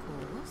now, of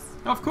course.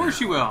 Of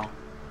course you will.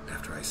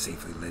 After I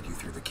safely led you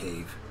through the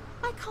cave.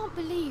 I can't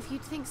believe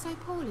you'd think so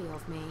poorly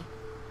of me.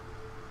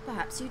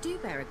 Perhaps you do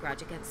bear a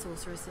grudge against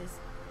sorceresses.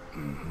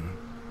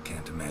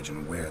 Can't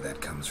imagine where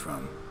that comes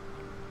from.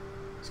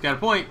 He's got a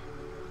point.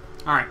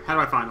 Alright, how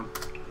do I find them?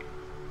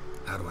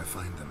 How do I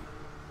find them?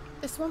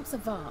 The swamps are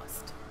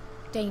vast,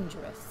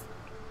 dangerous,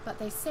 but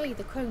they say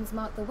the crones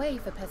mark the way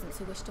for peasants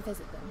who wish to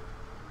visit them.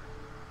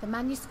 The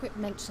manuscript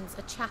mentions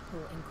a chapel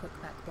in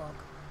Crookback Bog,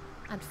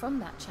 and from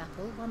that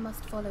chapel one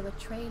must follow a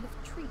trail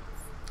of trees.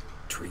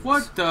 Trees?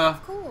 What the?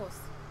 Of course.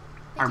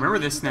 I remember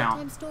this now.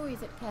 Bedtime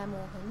stories at Kaer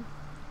Morhen.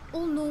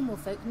 All normal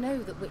folk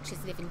know that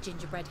witches live in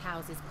gingerbread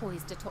houses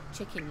poised atop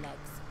chicken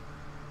legs.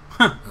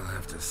 I'll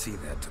have to see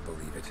that to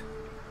believe it.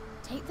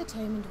 Take the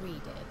tome and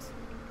read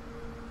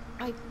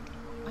it.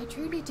 I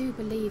truly do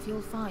believe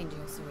you'll find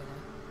your Ciri.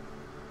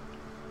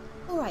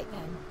 All right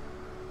then.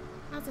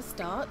 As a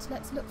start,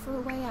 let's look for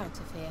a way out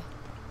of here.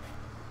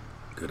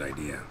 Good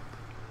idea.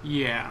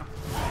 Yeah.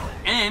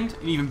 And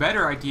an even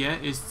better idea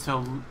is to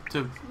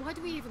Why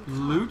do we even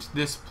loot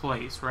this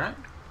place, right?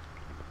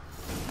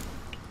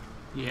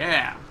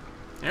 Yeah.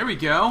 There we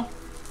go.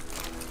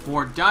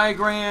 More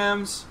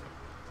diagrams.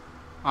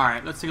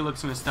 Alright, let's take a look at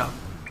some of this stuff.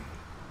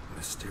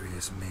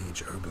 Mysterious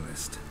mage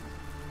herbalist.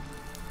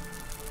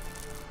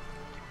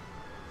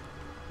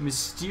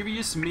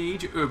 Mysterious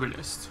mage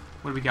herbalist.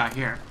 What do we got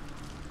here?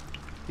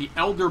 The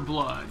Elder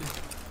Blood.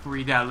 We'll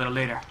read that a little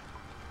later.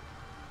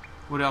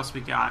 What else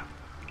we got?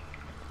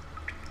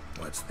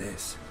 What's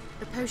this?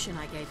 The potion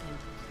I gave him.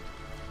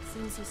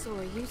 Seems he saw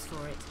a use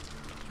for it.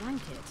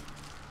 Drank it.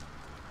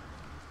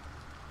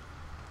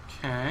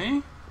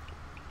 Okay.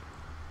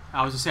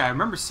 I was gonna say, I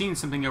remember seeing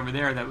something over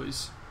there that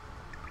was...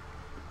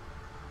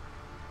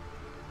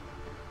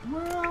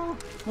 Well,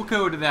 we'll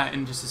go to that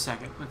in just a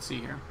second. Let's see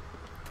here.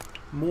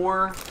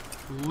 More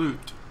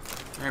loot.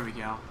 There we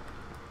go.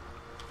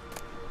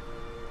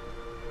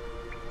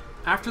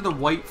 After the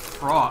White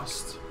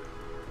Frost.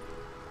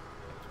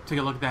 Take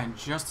a look at that in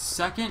just a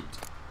second.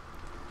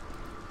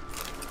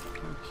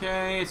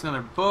 Okay, it's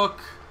another book.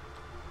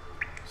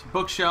 It's a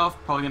bookshelf.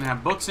 Probably gonna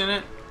have books in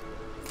it.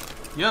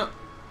 Yep.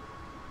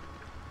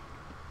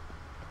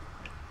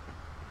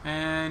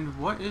 And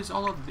what is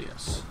all of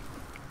this?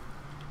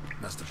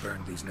 Must have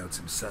burned these notes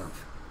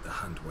himself. The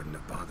hunt wouldn't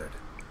have bothered.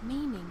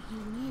 Meaning he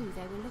knew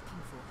they were looking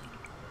for him.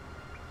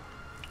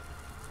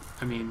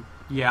 I mean,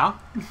 yeah.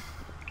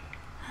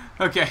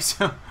 Okay,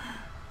 so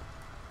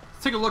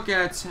let's take a look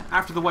at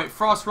After the White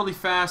Frost really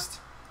fast.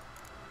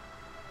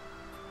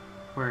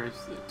 Where is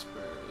it?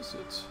 Where is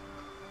it?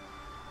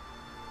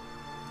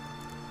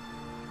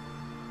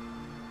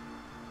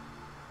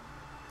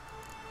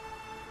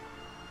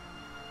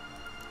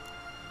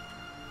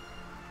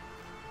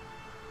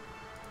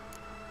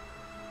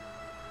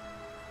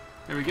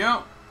 There we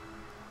go.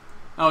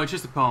 Oh, it's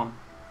just a poem.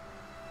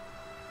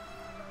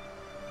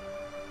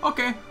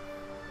 Okay.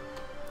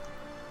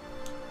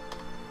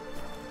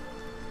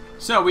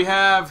 So we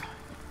have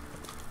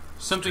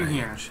something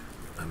here. Strange.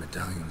 My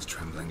medallion's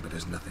trembling, but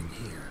there's nothing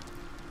here.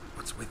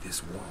 What's with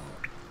this wall?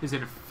 Is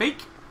it a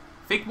fake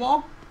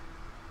wall?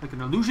 Like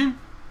an illusion?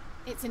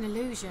 It's an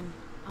illusion.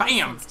 Bam!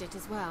 I sensed it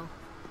as well.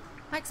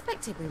 I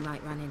expected we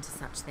might run into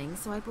such things,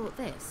 so I brought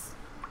this.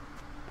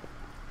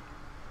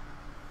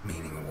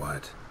 Meaning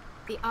what?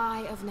 The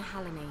Eye of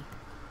Nehaleni.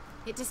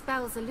 It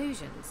dispels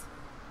illusions.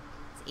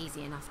 It's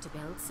easy enough to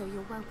build, so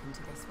you're welcome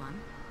to this one.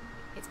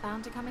 It's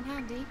bound to come in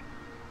handy.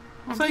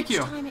 Well, And thank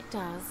you. each time it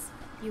does,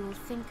 you will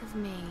think of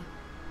me.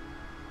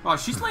 Well,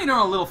 she's laying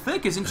on a little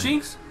thick, isn't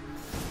Thanks. she?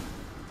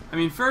 I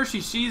mean, first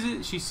she sees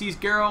it, she sees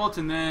Geralt,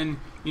 and then,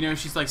 you know,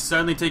 she's like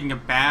suddenly taking a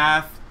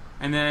bath,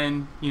 and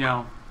then, you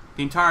know,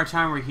 the entire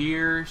time we're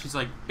here, she's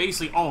like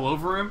basically all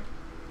over him.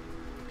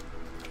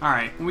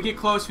 Alright, when we get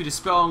close, we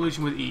dispel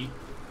illusion with E.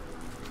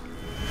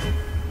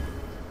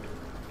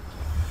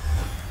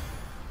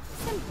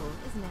 Simple,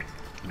 isn't it?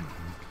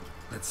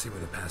 Let's see where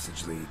the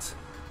passage leads.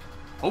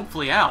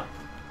 Hopefully out.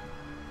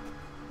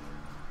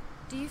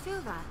 Do you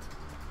feel that?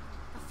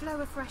 A flow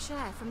of fresh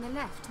air from the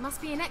left.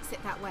 Must be an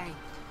exit that way.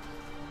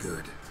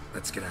 Good.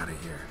 Let's get out of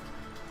here.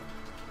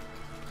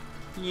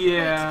 Wait,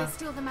 Yeah. there's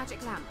still the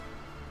magic lamp.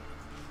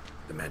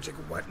 The magic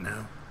what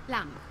now?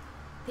 Lamp.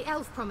 The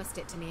elf promised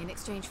it to me in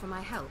exchange for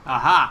my help.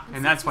 Aha,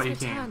 and that's since why you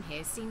his return came.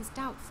 here seems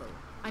doubtful.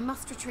 I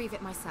must retrieve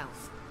it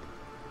myself.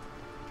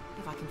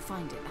 If I can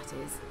find it, that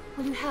is.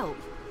 Will you help?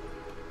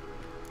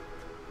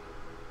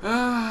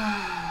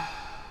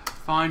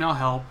 Fine, I'll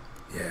help.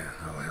 Yeah,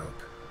 I'll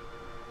help.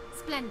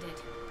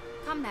 Splendid.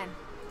 Come then.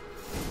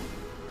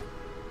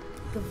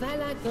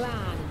 Gavella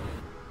Glan.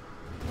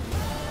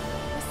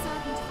 We're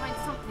certain to find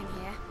something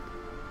here.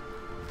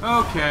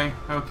 Okay,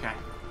 okay.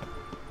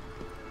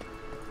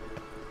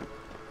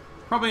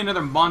 Probably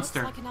another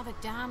monster. Looks like another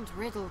damned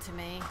riddle to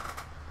me.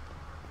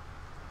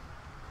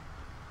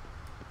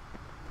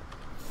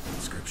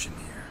 Inscription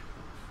here.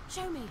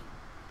 Show me.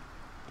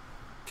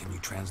 Can you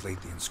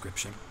translate the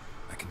inscription?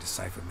 I can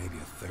decipher maybe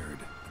a third,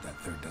 but that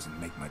third doesn't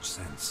make much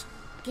sense.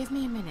 Give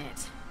me a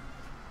minute.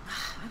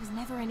 I was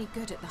never any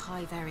good at the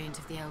high variant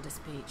of the Elder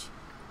Speech.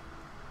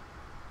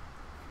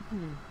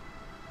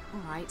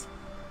 Alright.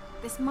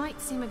 This might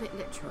seem a bit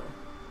literal.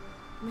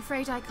 I'm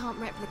afraid I can't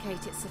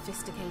replicate its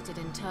sophisticated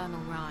internal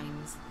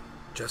rhymes.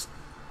 Just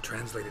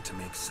translate it to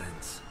make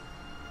sense.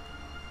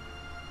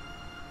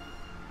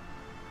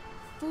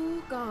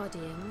 4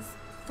 guardians,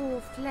 4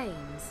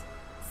 flames,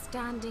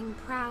 standing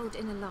proud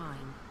in a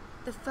line.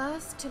 The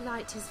first to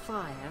light his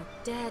fire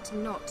dared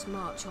not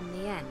march on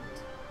the end.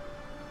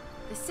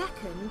 The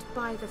second,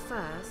 by the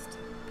first,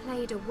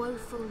 played a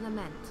woeful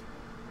lament.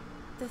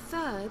 The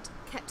third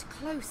kept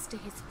close to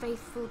his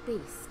faithful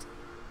beast.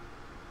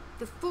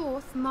 The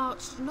fourth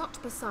marched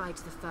not beside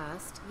the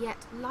first,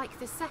 yet like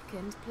the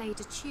second played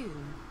a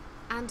tune.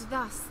 And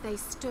thus they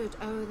stood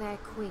o'er their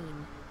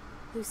queen,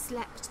 who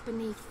slept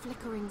beneath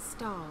flickering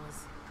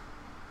stars.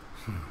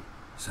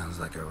 Sounds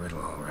like a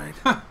riddle, all right.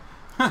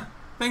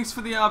 Thanks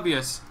for the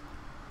obvious.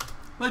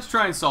 Let's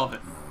try and solve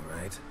it. All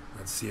right,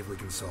 let's see if we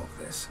can solve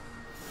this.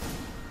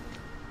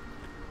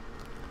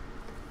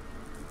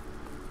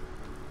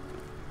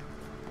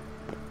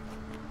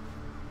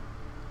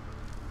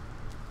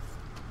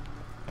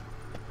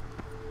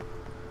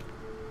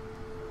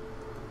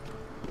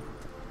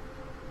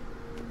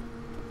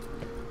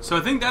 So I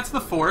think that's the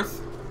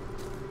fourth.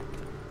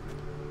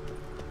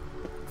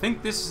 I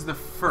think this is the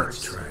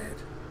first. Let's try it.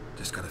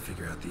 Just gotta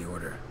figure out the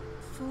order.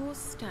 4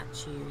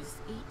 statues,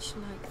 each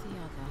like the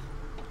other.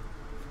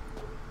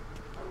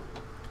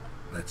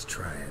 Let's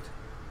try it.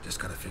 Just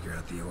gotta figure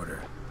out the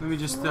order. Let me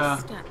just, 4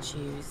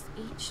 statues,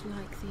 each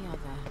like the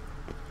other.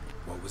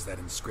 What was that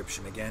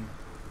inscription again?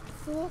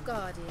 4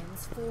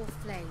 guardians, 4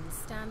 flames,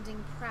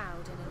 standing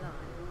proud in a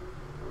line.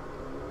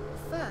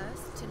 The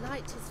first, to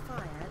light his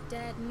fire,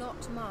 dared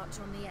not march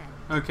on the end.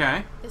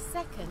 Okay. The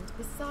second,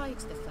 beside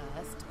the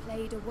first,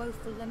 played a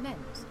woeful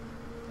lament.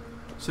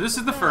 So this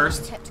is the third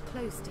first. kept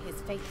close to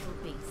his faithful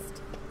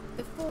beast.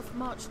 The fourth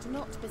marched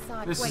not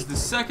beside... This Wait, is the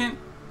second.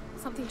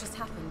 something just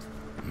happened.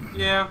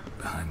 Yeah.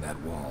 Behind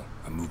that wall,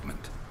 a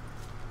movement.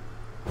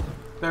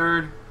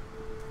 Third.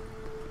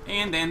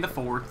 And then the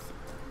fourth.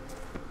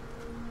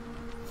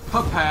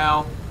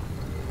 Pa-pow.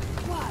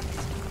 What?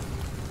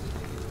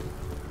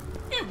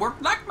 It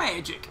worked like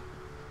magic.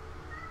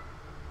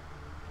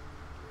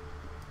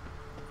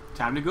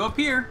 Time to go up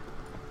here.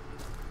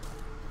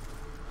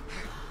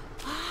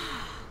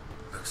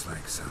 Looks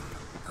like some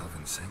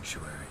elven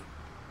sanctuary.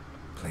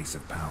 Place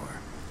of power.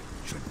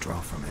 Should draw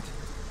from it.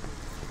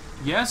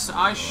 Yes,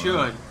 I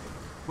should.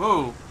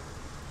 Whoa.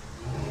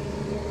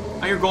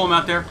 I hear Golem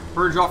out there.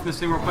 Birds off this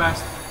thing real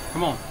fast.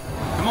 Come on.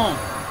 Come on.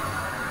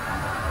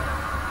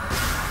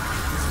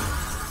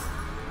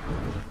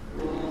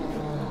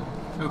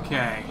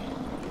 Okay.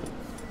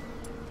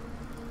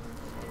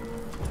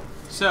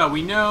 So,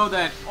 we know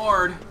that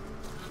Ard...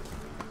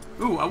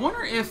 Ooh, I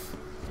wonder if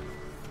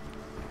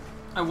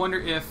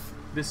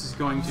this is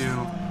going to...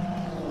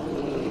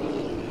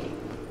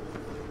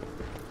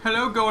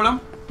 Hello, Golem.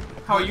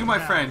 How are you, my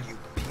friend? You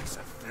piece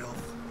of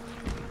filth.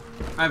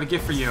 I have a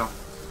gift for you.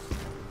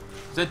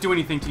 Does that do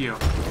anything to you?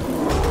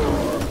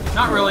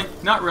 Not really.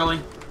 Not really.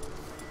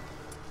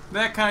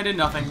 That kind of did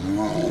nothing.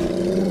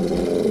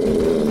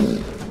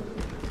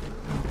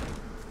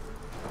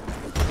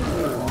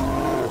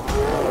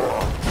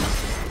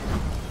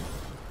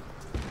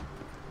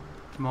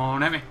 Come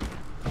on at me.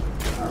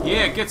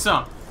 Yeah, get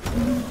some.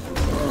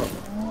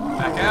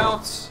 Back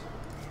out.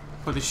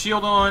 Put the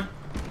shield on.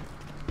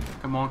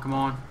 Come on, come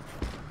on.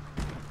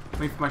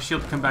 Wait for my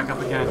shield to come back up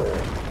again.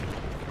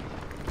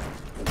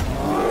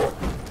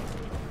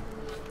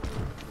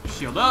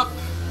 Shield up.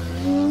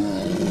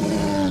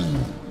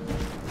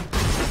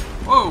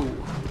 Whoa.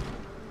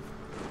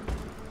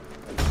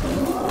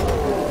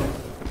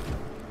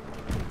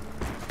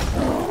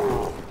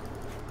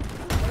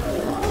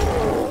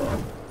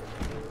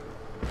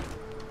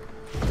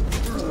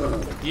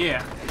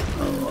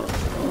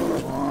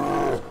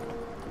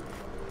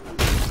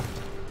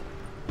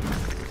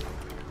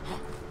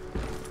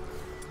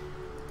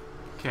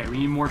 Okay, we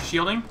need more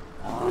shielding.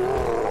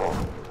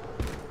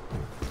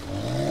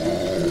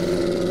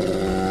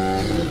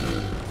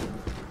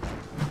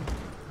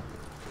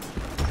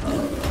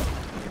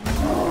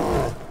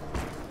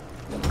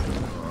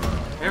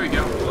 There we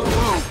go. Whoa,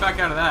 whoa, back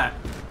out of that.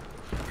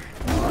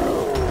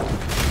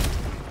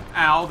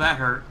 Ow, that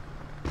hurt.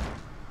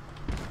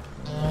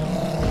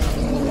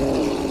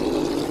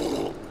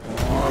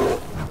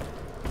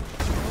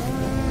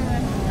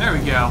 There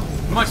we go.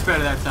 Much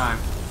better that time.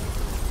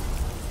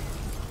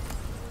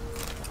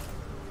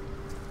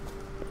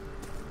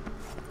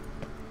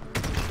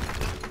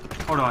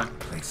 Hold on.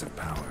 Place of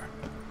power.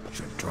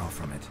 Should draw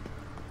from it.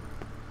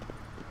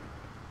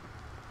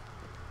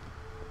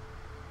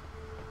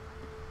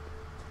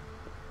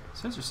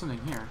 Says there's something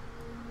here.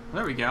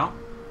 There we go.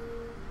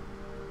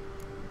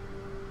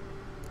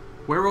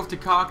 Werewolf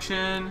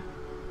decoction.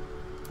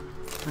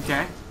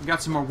 Okay, we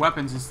got some more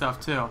weapons and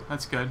stuff too.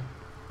 That's good.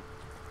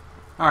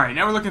 Alright,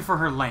 now we're looking for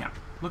her lamp.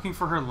 Looking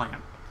for her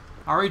lamp.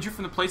 Already drew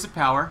from the place of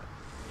power.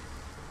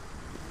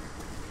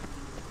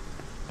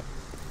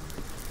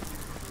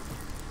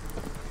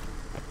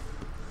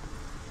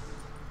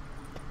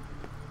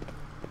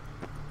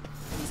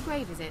 Whose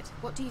grave is it?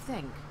 What do you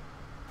think?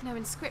 No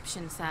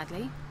inscription,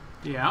 sadly.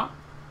 Yeah.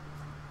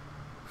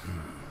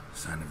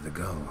 Sign of the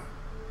gull.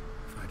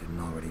 If I didn't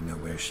already know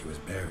where she was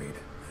buried,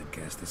 I'd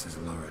guess this is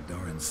Laura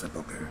Doran's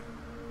sepulcher.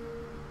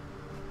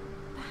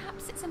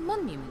 Perhaps it's a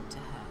monument to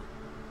her.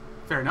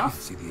 Fair I enough.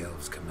 can see the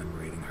elves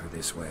commemorating her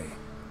this way.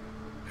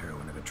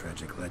 Heroine of a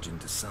tragic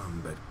legend to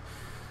some, but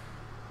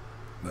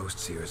most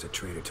see her as a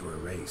traitor to her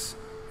race,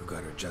 who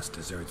got her just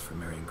deserts for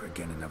marrying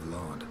Gregenin of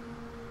Laud.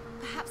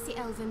 Perhaps the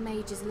elven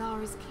mage is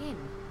Lara's kin.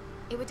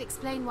 It would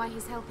explain why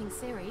he's helping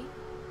Ciri.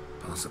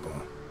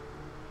 Possible.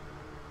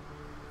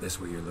 This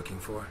what you're looking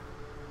for?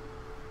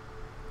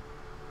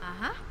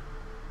 Uh-huh.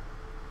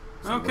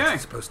 So Okay. what's he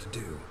supposed to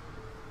do?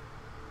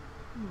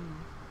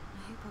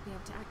 I hope I'll be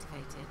able to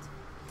activate it.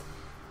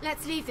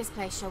 Let's leave this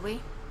place, shall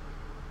we?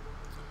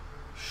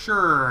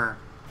 Sure.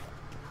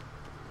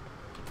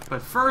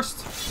 But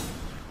first,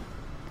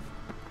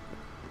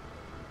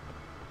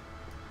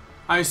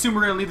 I assume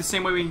we're going to leave the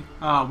same way we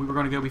were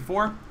going to go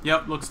before.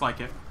 Yep, looks like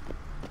it.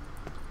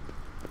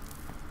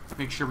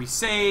 Make sure we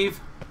save.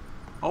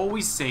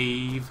 Always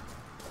save.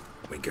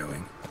 We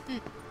going?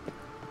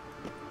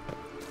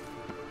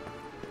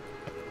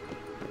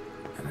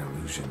 An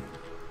illusion.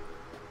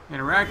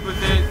 Interact with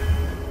it.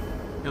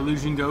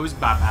 Illusion goes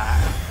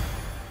bye-bye.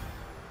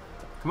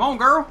 Come on,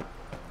 girl.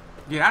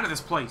 Get out of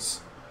this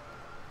place.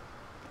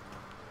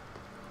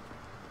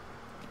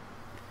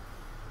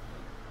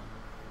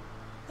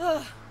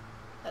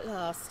 At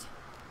last.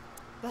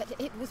 But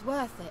it was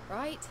worth it,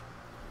 right?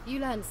 You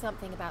learned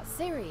something about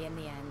Ciri in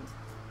the end.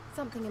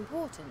 Something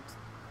important.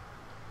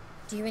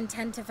 Do you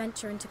intend to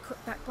venture into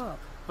Crookback Bog?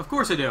 Of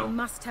course I You do.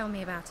 must tell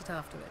me about it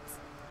afterwards.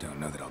 Don't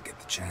know that I'll get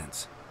the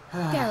chance.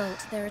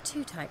 Geralt, there are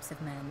two types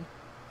of men.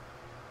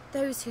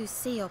 Those who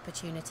see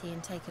opportunity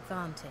and take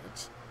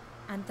advantage,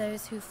 and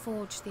those who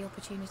forge the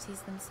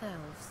opportunities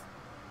themselves.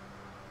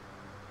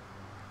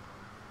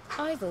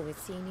 I've always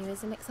seen you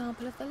as an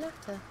example of the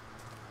latter.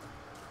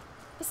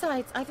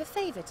 Besides, I've a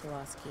favour to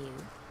ask you.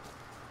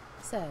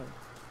 So,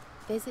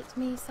 visit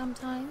me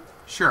sometime?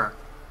 Sure.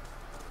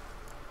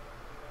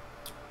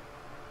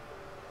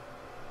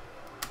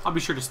 I'll be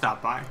sure to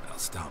stop by. I'll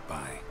stop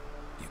by.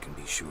 You can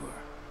be sure.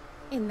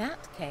 In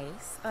that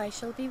case, I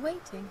shall be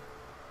waiting.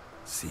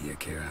 See ya,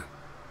 Kira.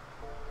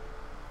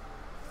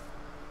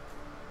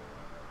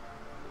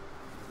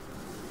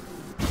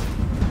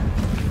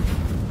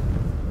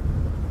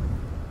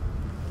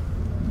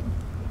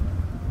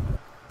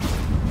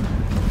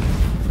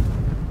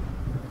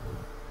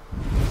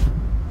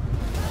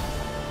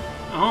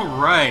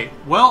 Alright.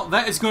 Well,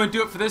 that is going to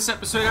do it for this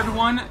episode,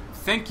 everyone.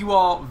 Thank you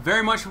all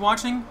very much for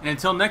watching, and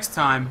until next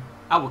time,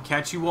 I will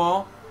catch you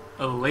all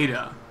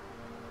later.